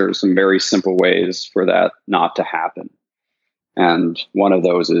 there are some very simple ways for that not to happen. And one of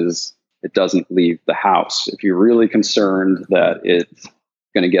those is it doesn't leave the house. If you're really concerned that it's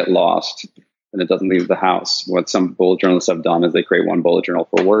going to get lost, then it doesn't leave the house. What some bullet journalists have done is they create one bullet journal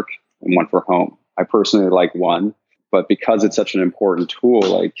for work and one for home. I personally like one, but because it's such an important tool,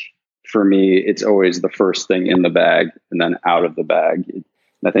 like for me, it's always the first thing in the bag and then out of the bag. And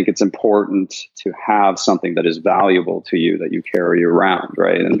I think it's important to have something that is valuable to you that you carry around,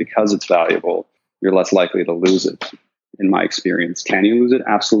 right? And because it's valuable, you're less likely to lose it, in my experience. Can you lose it?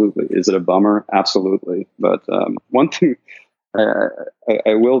 Absolutely. Is it a bummer? Absolutely. But one thing,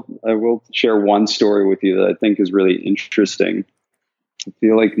 I will share one story with you that I think is really interesting. I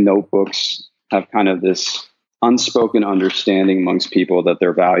feel like notebooks have kind of this unspoken understanding amongst people that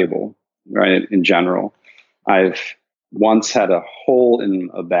they're valuable, right? In general, I've once had a hole in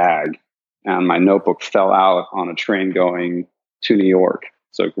a bag and my notebook fell out on a train going to New York.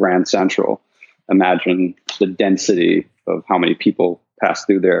 So Grand Central. Imagine the density of how many people pass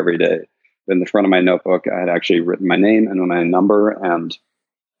through there every day. In the front of my notebook, I had actually written my name and my number, and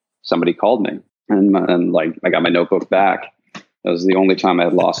somebody called me, and like I got my notebook back. That was the only time I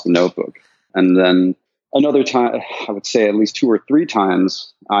had lost the notebook. And then another time, I would say at least 2 or 3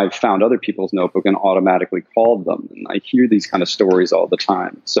 times, I've found other people's notebook and automatically called them. And I hear these kind of stories all the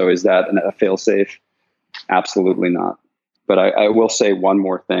time. So is that a fail-safe? Absolutely not. But I will say one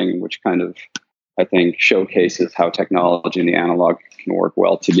more thing, which kind of, I think, showcases how technology and the analog can work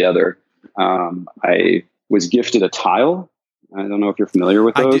well together. I was gifted a tile. I don't know if you're familiar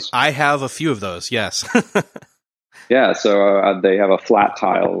with those. I have a few of those, yes. Yeah, so they have a flat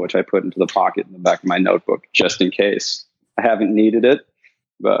tile, which I put into the pocket in the back of my notebook just in case. I haven't needed it,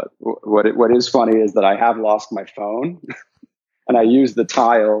 but what is funny is that I have lost my phone, and I use the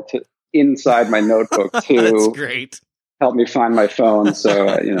tile inside my notebook to That's great. help me find my phone.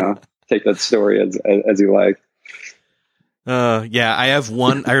 So, take that story as you like. Yeah, I have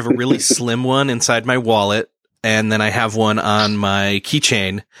a really slim one inside my wallet, and then I have one on my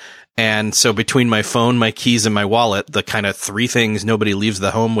keychain. And so between my phone, my keys, and my wallet, the kind of 3 things nobody leaves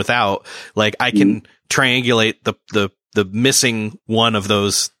the home without, like I can triangulate the missing one of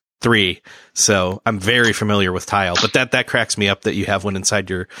those 3. So I'm very familiar with tile, but that cracks me up that you have one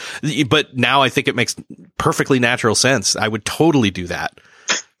inside but now I think it makes perfectly natural sense. I would totally do that.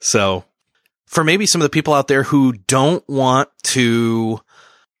 So for maybe some of the people out there who don't want to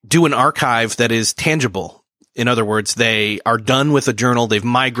do an archive that is tangible, in other words, they are done with a journal, they've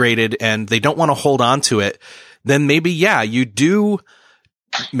migrated, and they don't want to hold on to it, then maybe, you do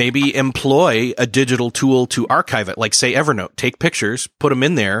maybe employ a digital tool to archive it, like say Evernote. Take pictures, put them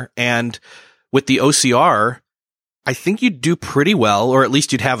in there, and with the OCR, I think you'd do pretty well, or at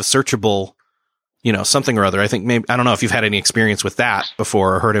least you'd have a searchable, something or other. I think I don't know if you've had any experience with that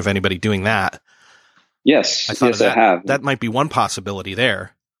before or heard of anybody doing that. Yes, I have. That might be one possibility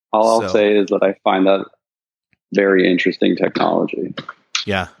there. All I'll say is that I find that very interesting technology.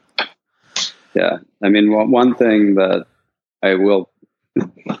 Yeah. Yeah. I mean, one thing that I will,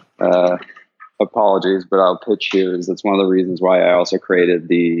 apologies, but I'll pitch here is that's one of the reasons why I also created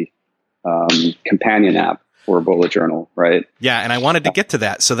the companion app for Bullet Journal, right? Yeah. And I wanted to get to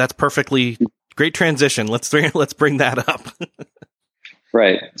that. So that's perfectly great transition. Let's bring that up.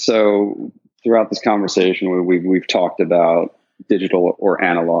 Right. So throughout this conversation, we've talked about digital or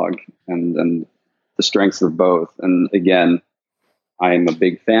analog and the strengths of both. And again, I'm a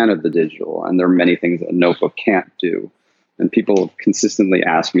big fan of the digital, and there are many things that a notebook can't do. And people have consistently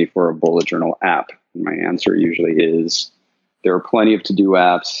asked me for a bullet journal app. And my answer usually is there are plenty of to-do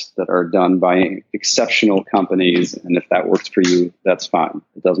apps that are done by exceptional companies. And if that works for you, that's fine.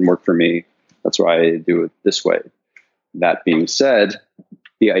 It doesn't work for me. That's why I do it this way. That being said,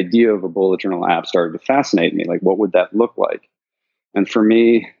 the idea of a bullet journal app started to fascinate me. Like, what would that look like? And for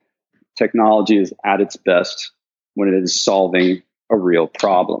me, technology is at its best when it is solving a real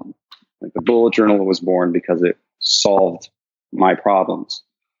problem. Like the bullet journal was born because it solved my problems.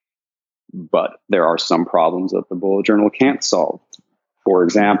 But there are some problems that the bullet journal can't solve. For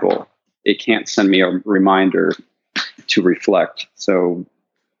example, it can't send me a reminder to reflect. So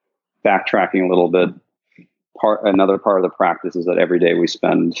backtracking a little bit, another part of the practice is that every day we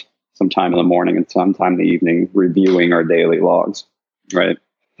spend some time in the morning and some time in the evening reviewing our daily logs, right?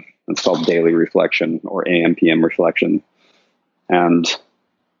 It's called daily reflection or AM, PM reflection. And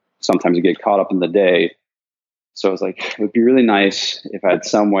sometimes you get caught up in the day. So I was like, it would be really nice if I had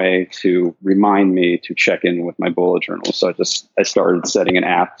some way to remind me to check in with my bullet journal. So I started setting an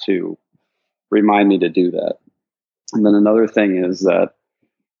app to remind me to do that. And then another thing is that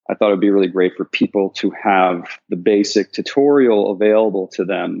I thought it'd be really great for people to have the basic tutorial available to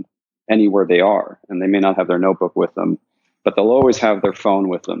them anywhere they are. And they may not have their notebook with them, but they'll always have their phone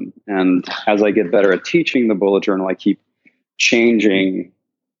with them. And as I get better at teaching the bullet journal, I keep changing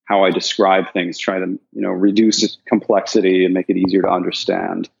how I describe things, try to reduce complexity and make it easier to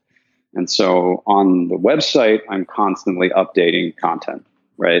understand. And so on the website, I'm constantly updating content,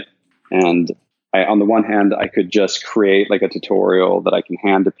 right? And on the one hand, I could just create like a tutorial that I can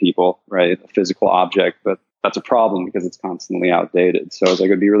hand to people, right? A physical object, but that's a problem because it's constantly outdated. So I was like,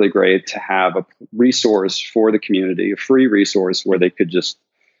 it'd be really great to have a resource for the community, a free resource where they could just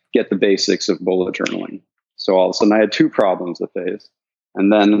get the basics of bullet journaling. So all of a sudden I had two problems to face.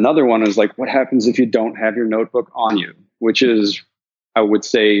 And then another one is like, what happens if you don't have your notebook on you? Which is, I would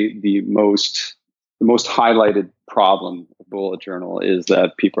say, the most highlighted problem of bullet journal is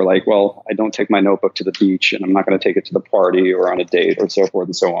that people are like, well, I don't take my notebook to the beach and I'm not going to take it to the party or on a date or so forth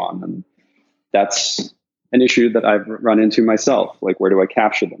and so on. And that's an issue that I've run into myself. Like, where do I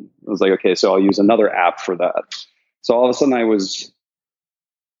capture them? I was like, okay, so I'll use another app for that. So all of a sudden I was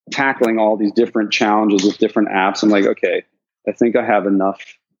tackling all these different challenges with different apps. I'm like, okay, I think I have enough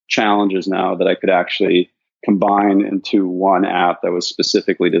challenges now that I could actually combine into one app that was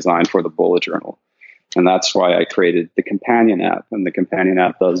specifically designed for the bullet journal. And that's why I created the Companion app. And the Companion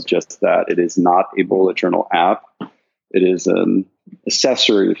app does just that. It is not a bullet journal app. It is an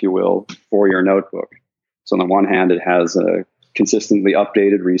accessory, if you will, for your notebook. So on the one hand, it has a consistently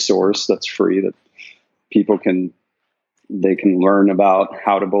updated resource that's free that people can learn about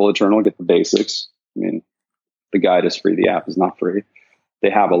how to bullet journal, get the basics. I mean, the guide is free. The app is not free. They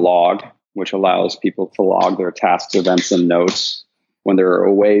have a log, which allows people to log their tasks, events, and notes when they're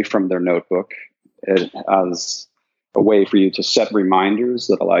away from their notebook. It has a way for you to set reminders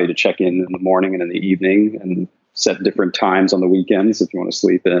that allow you to check in the morning and in the evening and set different times on the weekends if you want to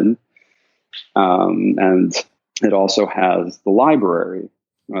sleep in. And it also has the library,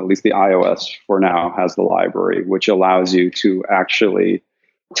 at least the iOS for now has the library, which allows you to actually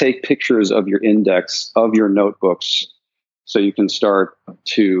take pictures of your index of your notebooks. So you can start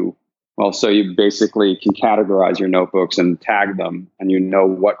to, so you basically can categorize your notebooks and tag them, and you know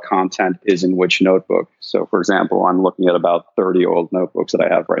what content is in which notebook. So for example, I'm looking at about 30 old notebooks that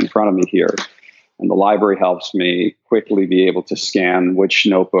I have right in front of me here. And the library helps me quickly be able to scan which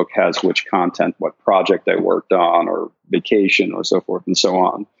notebook has which content, what project I worked on or vacation or so forth and so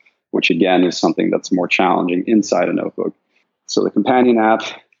on, which again is something that's more challenging inside a notebook. So the Companion app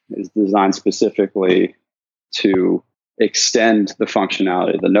is designed specifically to extend the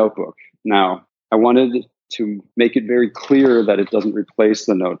functionality of the notebook. Now, I wanted to make it very clear that it doesn't replace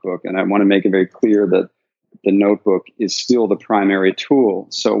the notebook, and I want to make it very clear that the notebook is still the primary tool.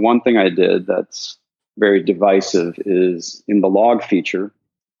 So one thing I did that's very divisive is in the log feature,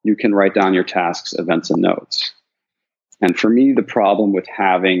 you can write down your tasks, events, and notes. And for me, the problem with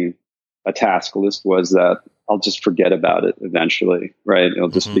having a task list was that I'll just forget about it eventually, right? It'll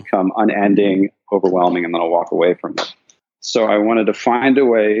just become unending, overwhelming, and then I'll walk away from it. So I wanted to find a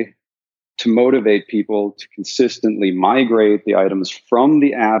way to motivate people to consistently migrate the items from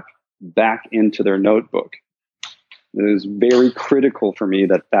the app back into their notebook. It was very critical for me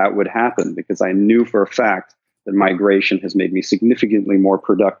that that would happen because I knew for a fact that migration has made me significantly more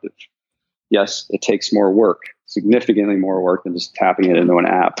productive. Yes, it takes more work, significantly more work than just tapping it into an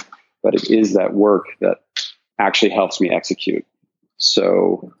app, but it is that work that actually helps me execute.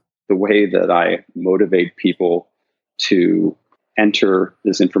 So the way that I motivate people to enter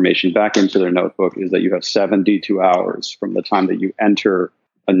this information back into their notebook is that you have 72 hours from the time that you enter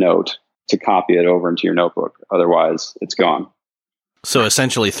a note to copy it over into your notebook. Otherwise, it's gone. So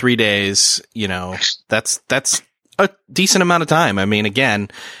essentially 3 days, that's a decent amount of time. I mean, again,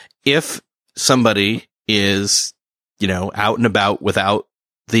 if somebody is, out and about without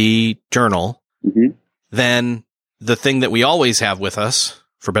the journal, then the thing that we always have with us,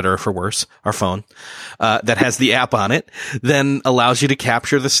 for better or for worse, our phone, that has the app on it, then allows you to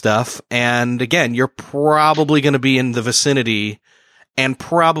capture the stuff. And again, you're probably going to be in the vicinity and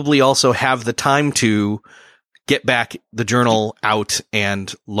probably also have the time to get back the journal out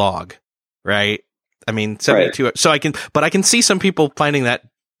and log, right? I mean, 72. Right. So I can see some people finding that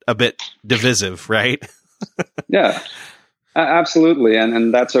a bit divisive, right? Yeah, absolutely.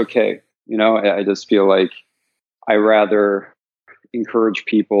 And that's okay. I just feel like I rather encourage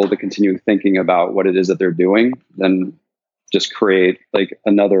people to continue thinking about what it is that they're doing than just create like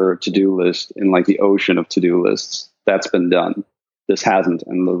another to-do list in like the ocean of to-do lists. That's been done. This hasn't.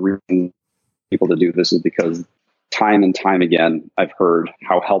 And the reason people to do this is because time and time again, I've heard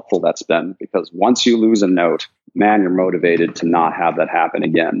how helpful that's been, because once you lose a note, man, you're motivated to not have that happen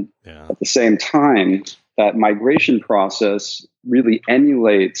again. Yeah. At the same time, that migration process really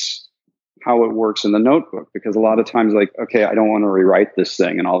emulates how it works in the notebook, because a lot of times like, okay, I don't want to rewrite this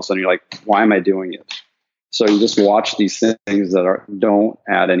thing. And all of a sudden you're like, why am I doing it? So you just watch these things that don't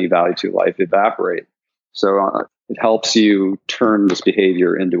add any value to life evaporate. So It helps you turn this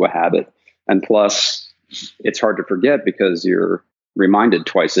behavior into a habit. And plus, it's hard to forget because you're reminded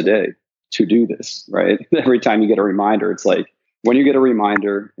twice a day to do this, right? Every time you get a reminder, it's like when you get a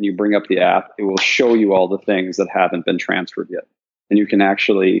reminder and you bring up the app, it will show you all the things that haven't been transferred yet. And you can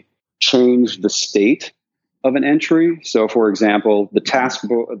actually change the state of an entry. So for example, the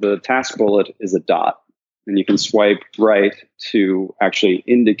task bullet is a dot, and you can swipe right to actually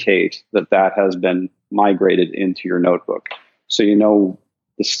indicate that that has been migrated into your notebook. So you know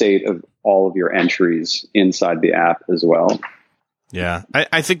the state of all of your entries inside the app as well. Yeah,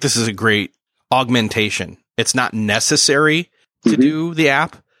 I think this is a great augmentation. It's not necessary to do the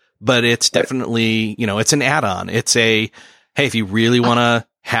app, but it's definitely, it's an add-on. It's hey, if you really want to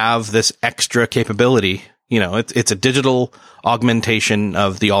have this extra capability, it's a digital augmentation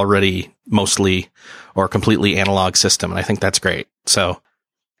of the already mostly or completely analog system. And I think that's great. So,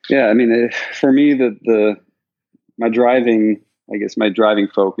 yeah, I mean, for me, my driving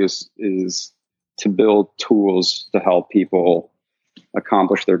focus is to build tools to help people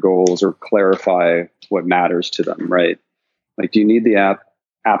accomplish their goals or clarify what matters to them, right? Like, do you need the app?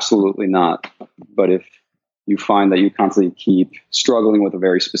 Absolutely not. But if you find that you constantly keep struggling with a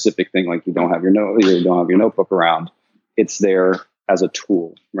very specific thing, like you don't have your notebook around, it's there as a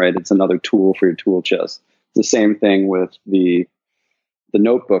tool, right? It's another tool for your tool chest. It's the same thing with the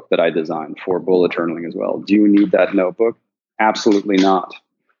notebook that I designed for bullet journaling as well. Do you need that notebook? Absolutely not.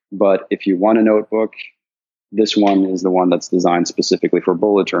 But if you want a notebook, this one is the one that's designed specifically for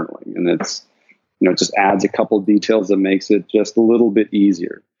bullet journaling. And it's, it just adds a couple details that makes it just a little bit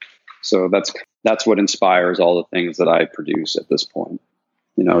easier. So that's what inspires all the things that I produce at this point.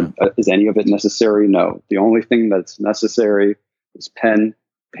 Is any of it necessary? No. The only thing that's necessary is pen,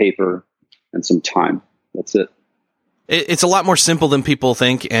 paper, and some time. That's it. It's a lot more simple than people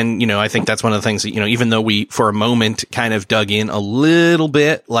think. And, I think that's one of the things that, even though we, for a moment, kind of dug in a little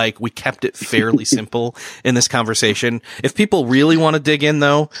bit, like we kept it fairly simple in this conversation. If people really want to dig in,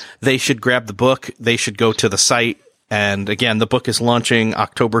 though, they should grab the book. They should go to the site. And again, the book is launching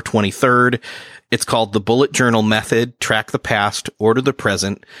October 23rd. It's called The Bullet Journal Method: Track the Past, Order the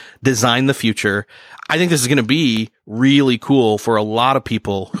Present, Design the Future. I think this is going to be really cool for a lot of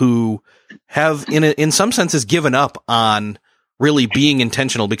people who have, in some senses, given up on really being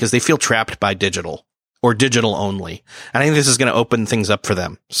intentional because they feel trapped by digital or digital only. And I think this is going to open things up for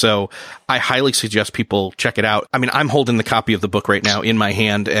them. So I highly suggest people check it out. I mean, I'm holding the copy of the book right now in my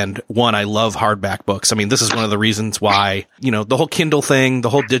hand. And I love hardback books. I mean, this is one of the reasons why, the whole Kindle thing, the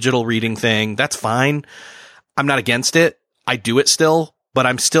whole digital reading thing, that's fine. I'm not against it. I do it still, but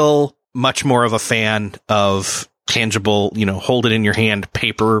I'm still much more of a fan of tangible, hold it in your hand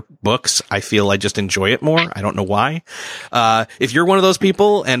paper books. I feel I just enjoy it more. I don't know why. If you're one of those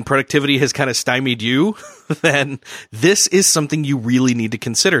people and productivity has kind of stymied you, then this is something you really need to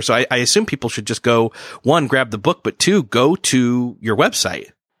consider. So I assume people should just go, one, grab the book, but two, go to your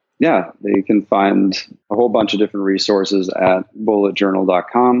website. Yeah, they can find a whole bunch of different resources at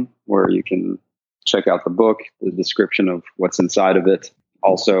bulletjournal.com, where you can check out the book, the description of what's inside of it.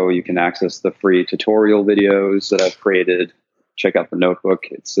 Also, you can access the free tutorial videos that I've created. Check out the notebook.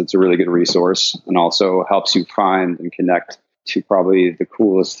 It's a really good resource, and also helps you find and connect to probably the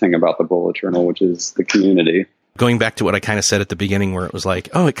coolest thing about the bullet journal, which is the community. Going back to what I kind of said at the beginning, where it was like,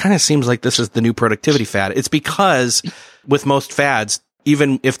 it kind of seems like this is the new productivity fad. It's because with most fads,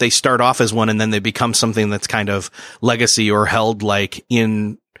 even if they start off as one and then they become something that's kind of legacy or held like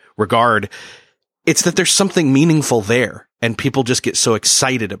in regard, it's that there's something meaningful there. And people just get so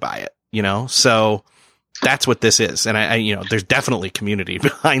excited by it, So that's what this is. And I there's definitely community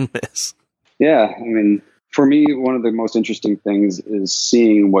behind this. Yeah. I mean, for me, one of the most interesting things is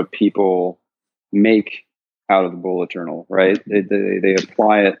seeing what people make out of the bullet journal, right? They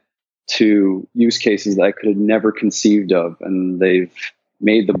apply it to use cases that I could have never conceived of. And they've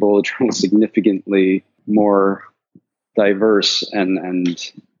made the bullet journal significantly more diverse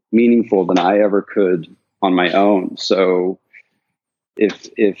and meaningful than I ever could on my own. So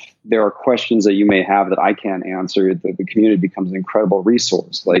if there are questions that you may have that I can't answer, the community becomes an incredible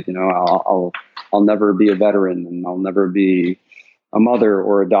resource. Like, I'll never be a veteran, and I'll never be a mother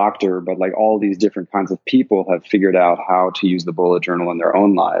or a doctor, but like all these different kinds of people have figured out how to use the bullet journal in their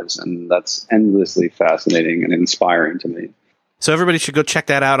own lives. And that's endlessly fascinating and inspiring to me. So everybody should go check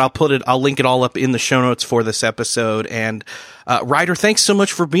that out. I'll link it all up in the show notes for this episode. And Ryder, thanks so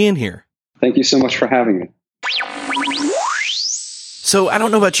much for being here. Thank you so much for having me. So I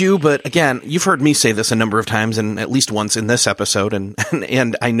don't know about you, but again, you've heard me say this a number of times, and at least once in this episode, and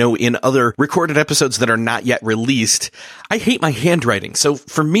I know in other recorded episodes that are not yet released, I hate my handwriting. So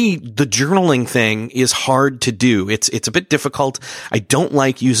for me, the journaling thing is hard to do. It's a bit difficult. I don't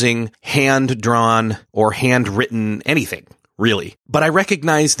like using hand-drawn or handwritten anything, really. But I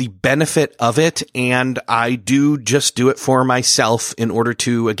recognize the benefit of it, and I do just do it for myself in order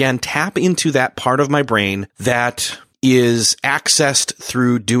to, again, tap into that part of my brain that is accessed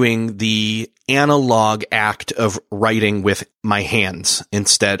through doing the analog act of writing with my hands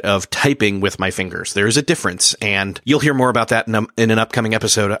instead of typing with my fingers. There is a difference, and you'll hear more about that in an upcoming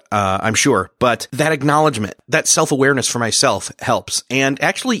episode, I'm sure. But that acknowledgement, that self-awareness for myself helps. And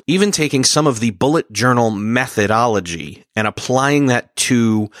actually, even taking some of the bullet journal methodology and applying that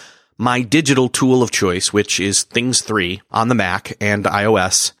to my digital tool of choice, which is Things 3 on the Mac and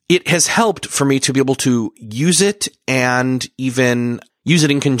iOS, it has helped for me to be able to use it and even use it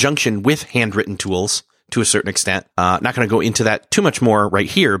in conjunction with handwritten tools to a certain extent. Not going to go into that too much more right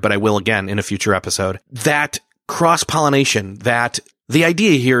here, but I will again in a future episode. That cross-pollination, that the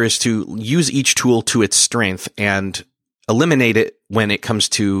idea here is to use each tool to its strength and eliminate it when it comes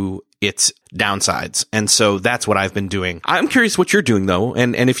to its downsides. And so that's what I've been doing. I'm curious what you're doing though.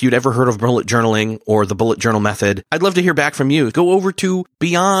 And if you'd ever heard of bullet journaling or the bullet journal method, I'd love to hear back from you. Go over to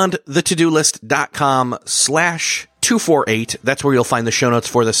beyondthetodolist.com/248. That's where you'll find the show notes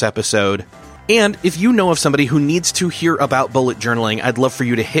for this episode. And if you know of somebody who needs to hear about bullet journaling, I'd love for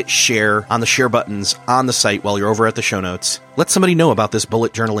you to hit share on the share buttons on the site while you're over at the show notes. Let somebody know about this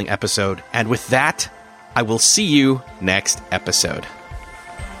bullet journaling episode. And with that, I will see you next episode.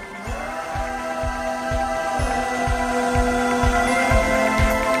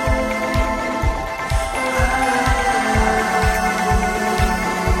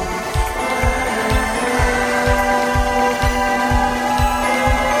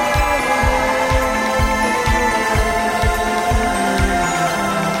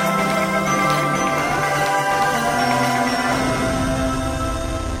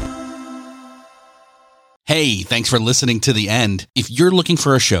 Hey, thanks for listening to the end. If you're looking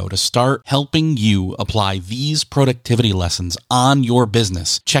for a show to start helping you apply these productivity lessons on your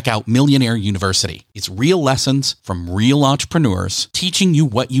business, check out Millionaire University. It's real lessons from real entrepreneurs teaching you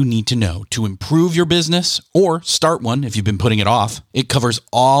what you need to know to improve your business or start one if you've been putting it off. It covers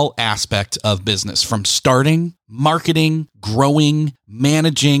all aspects of business from starting, marketing, growing,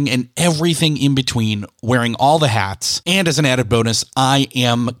 managing, and everything in between, wearing all the hats. And as an added bonus, I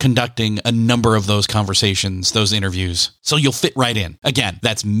am conducting a number of those conversations, those interviews. So you'll fit right in. Again,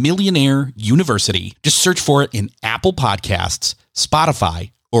 that's Millionaire University. Just search for it in Apple Podcasts,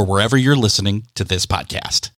 Spotify, or wherever you're listening to this podcast.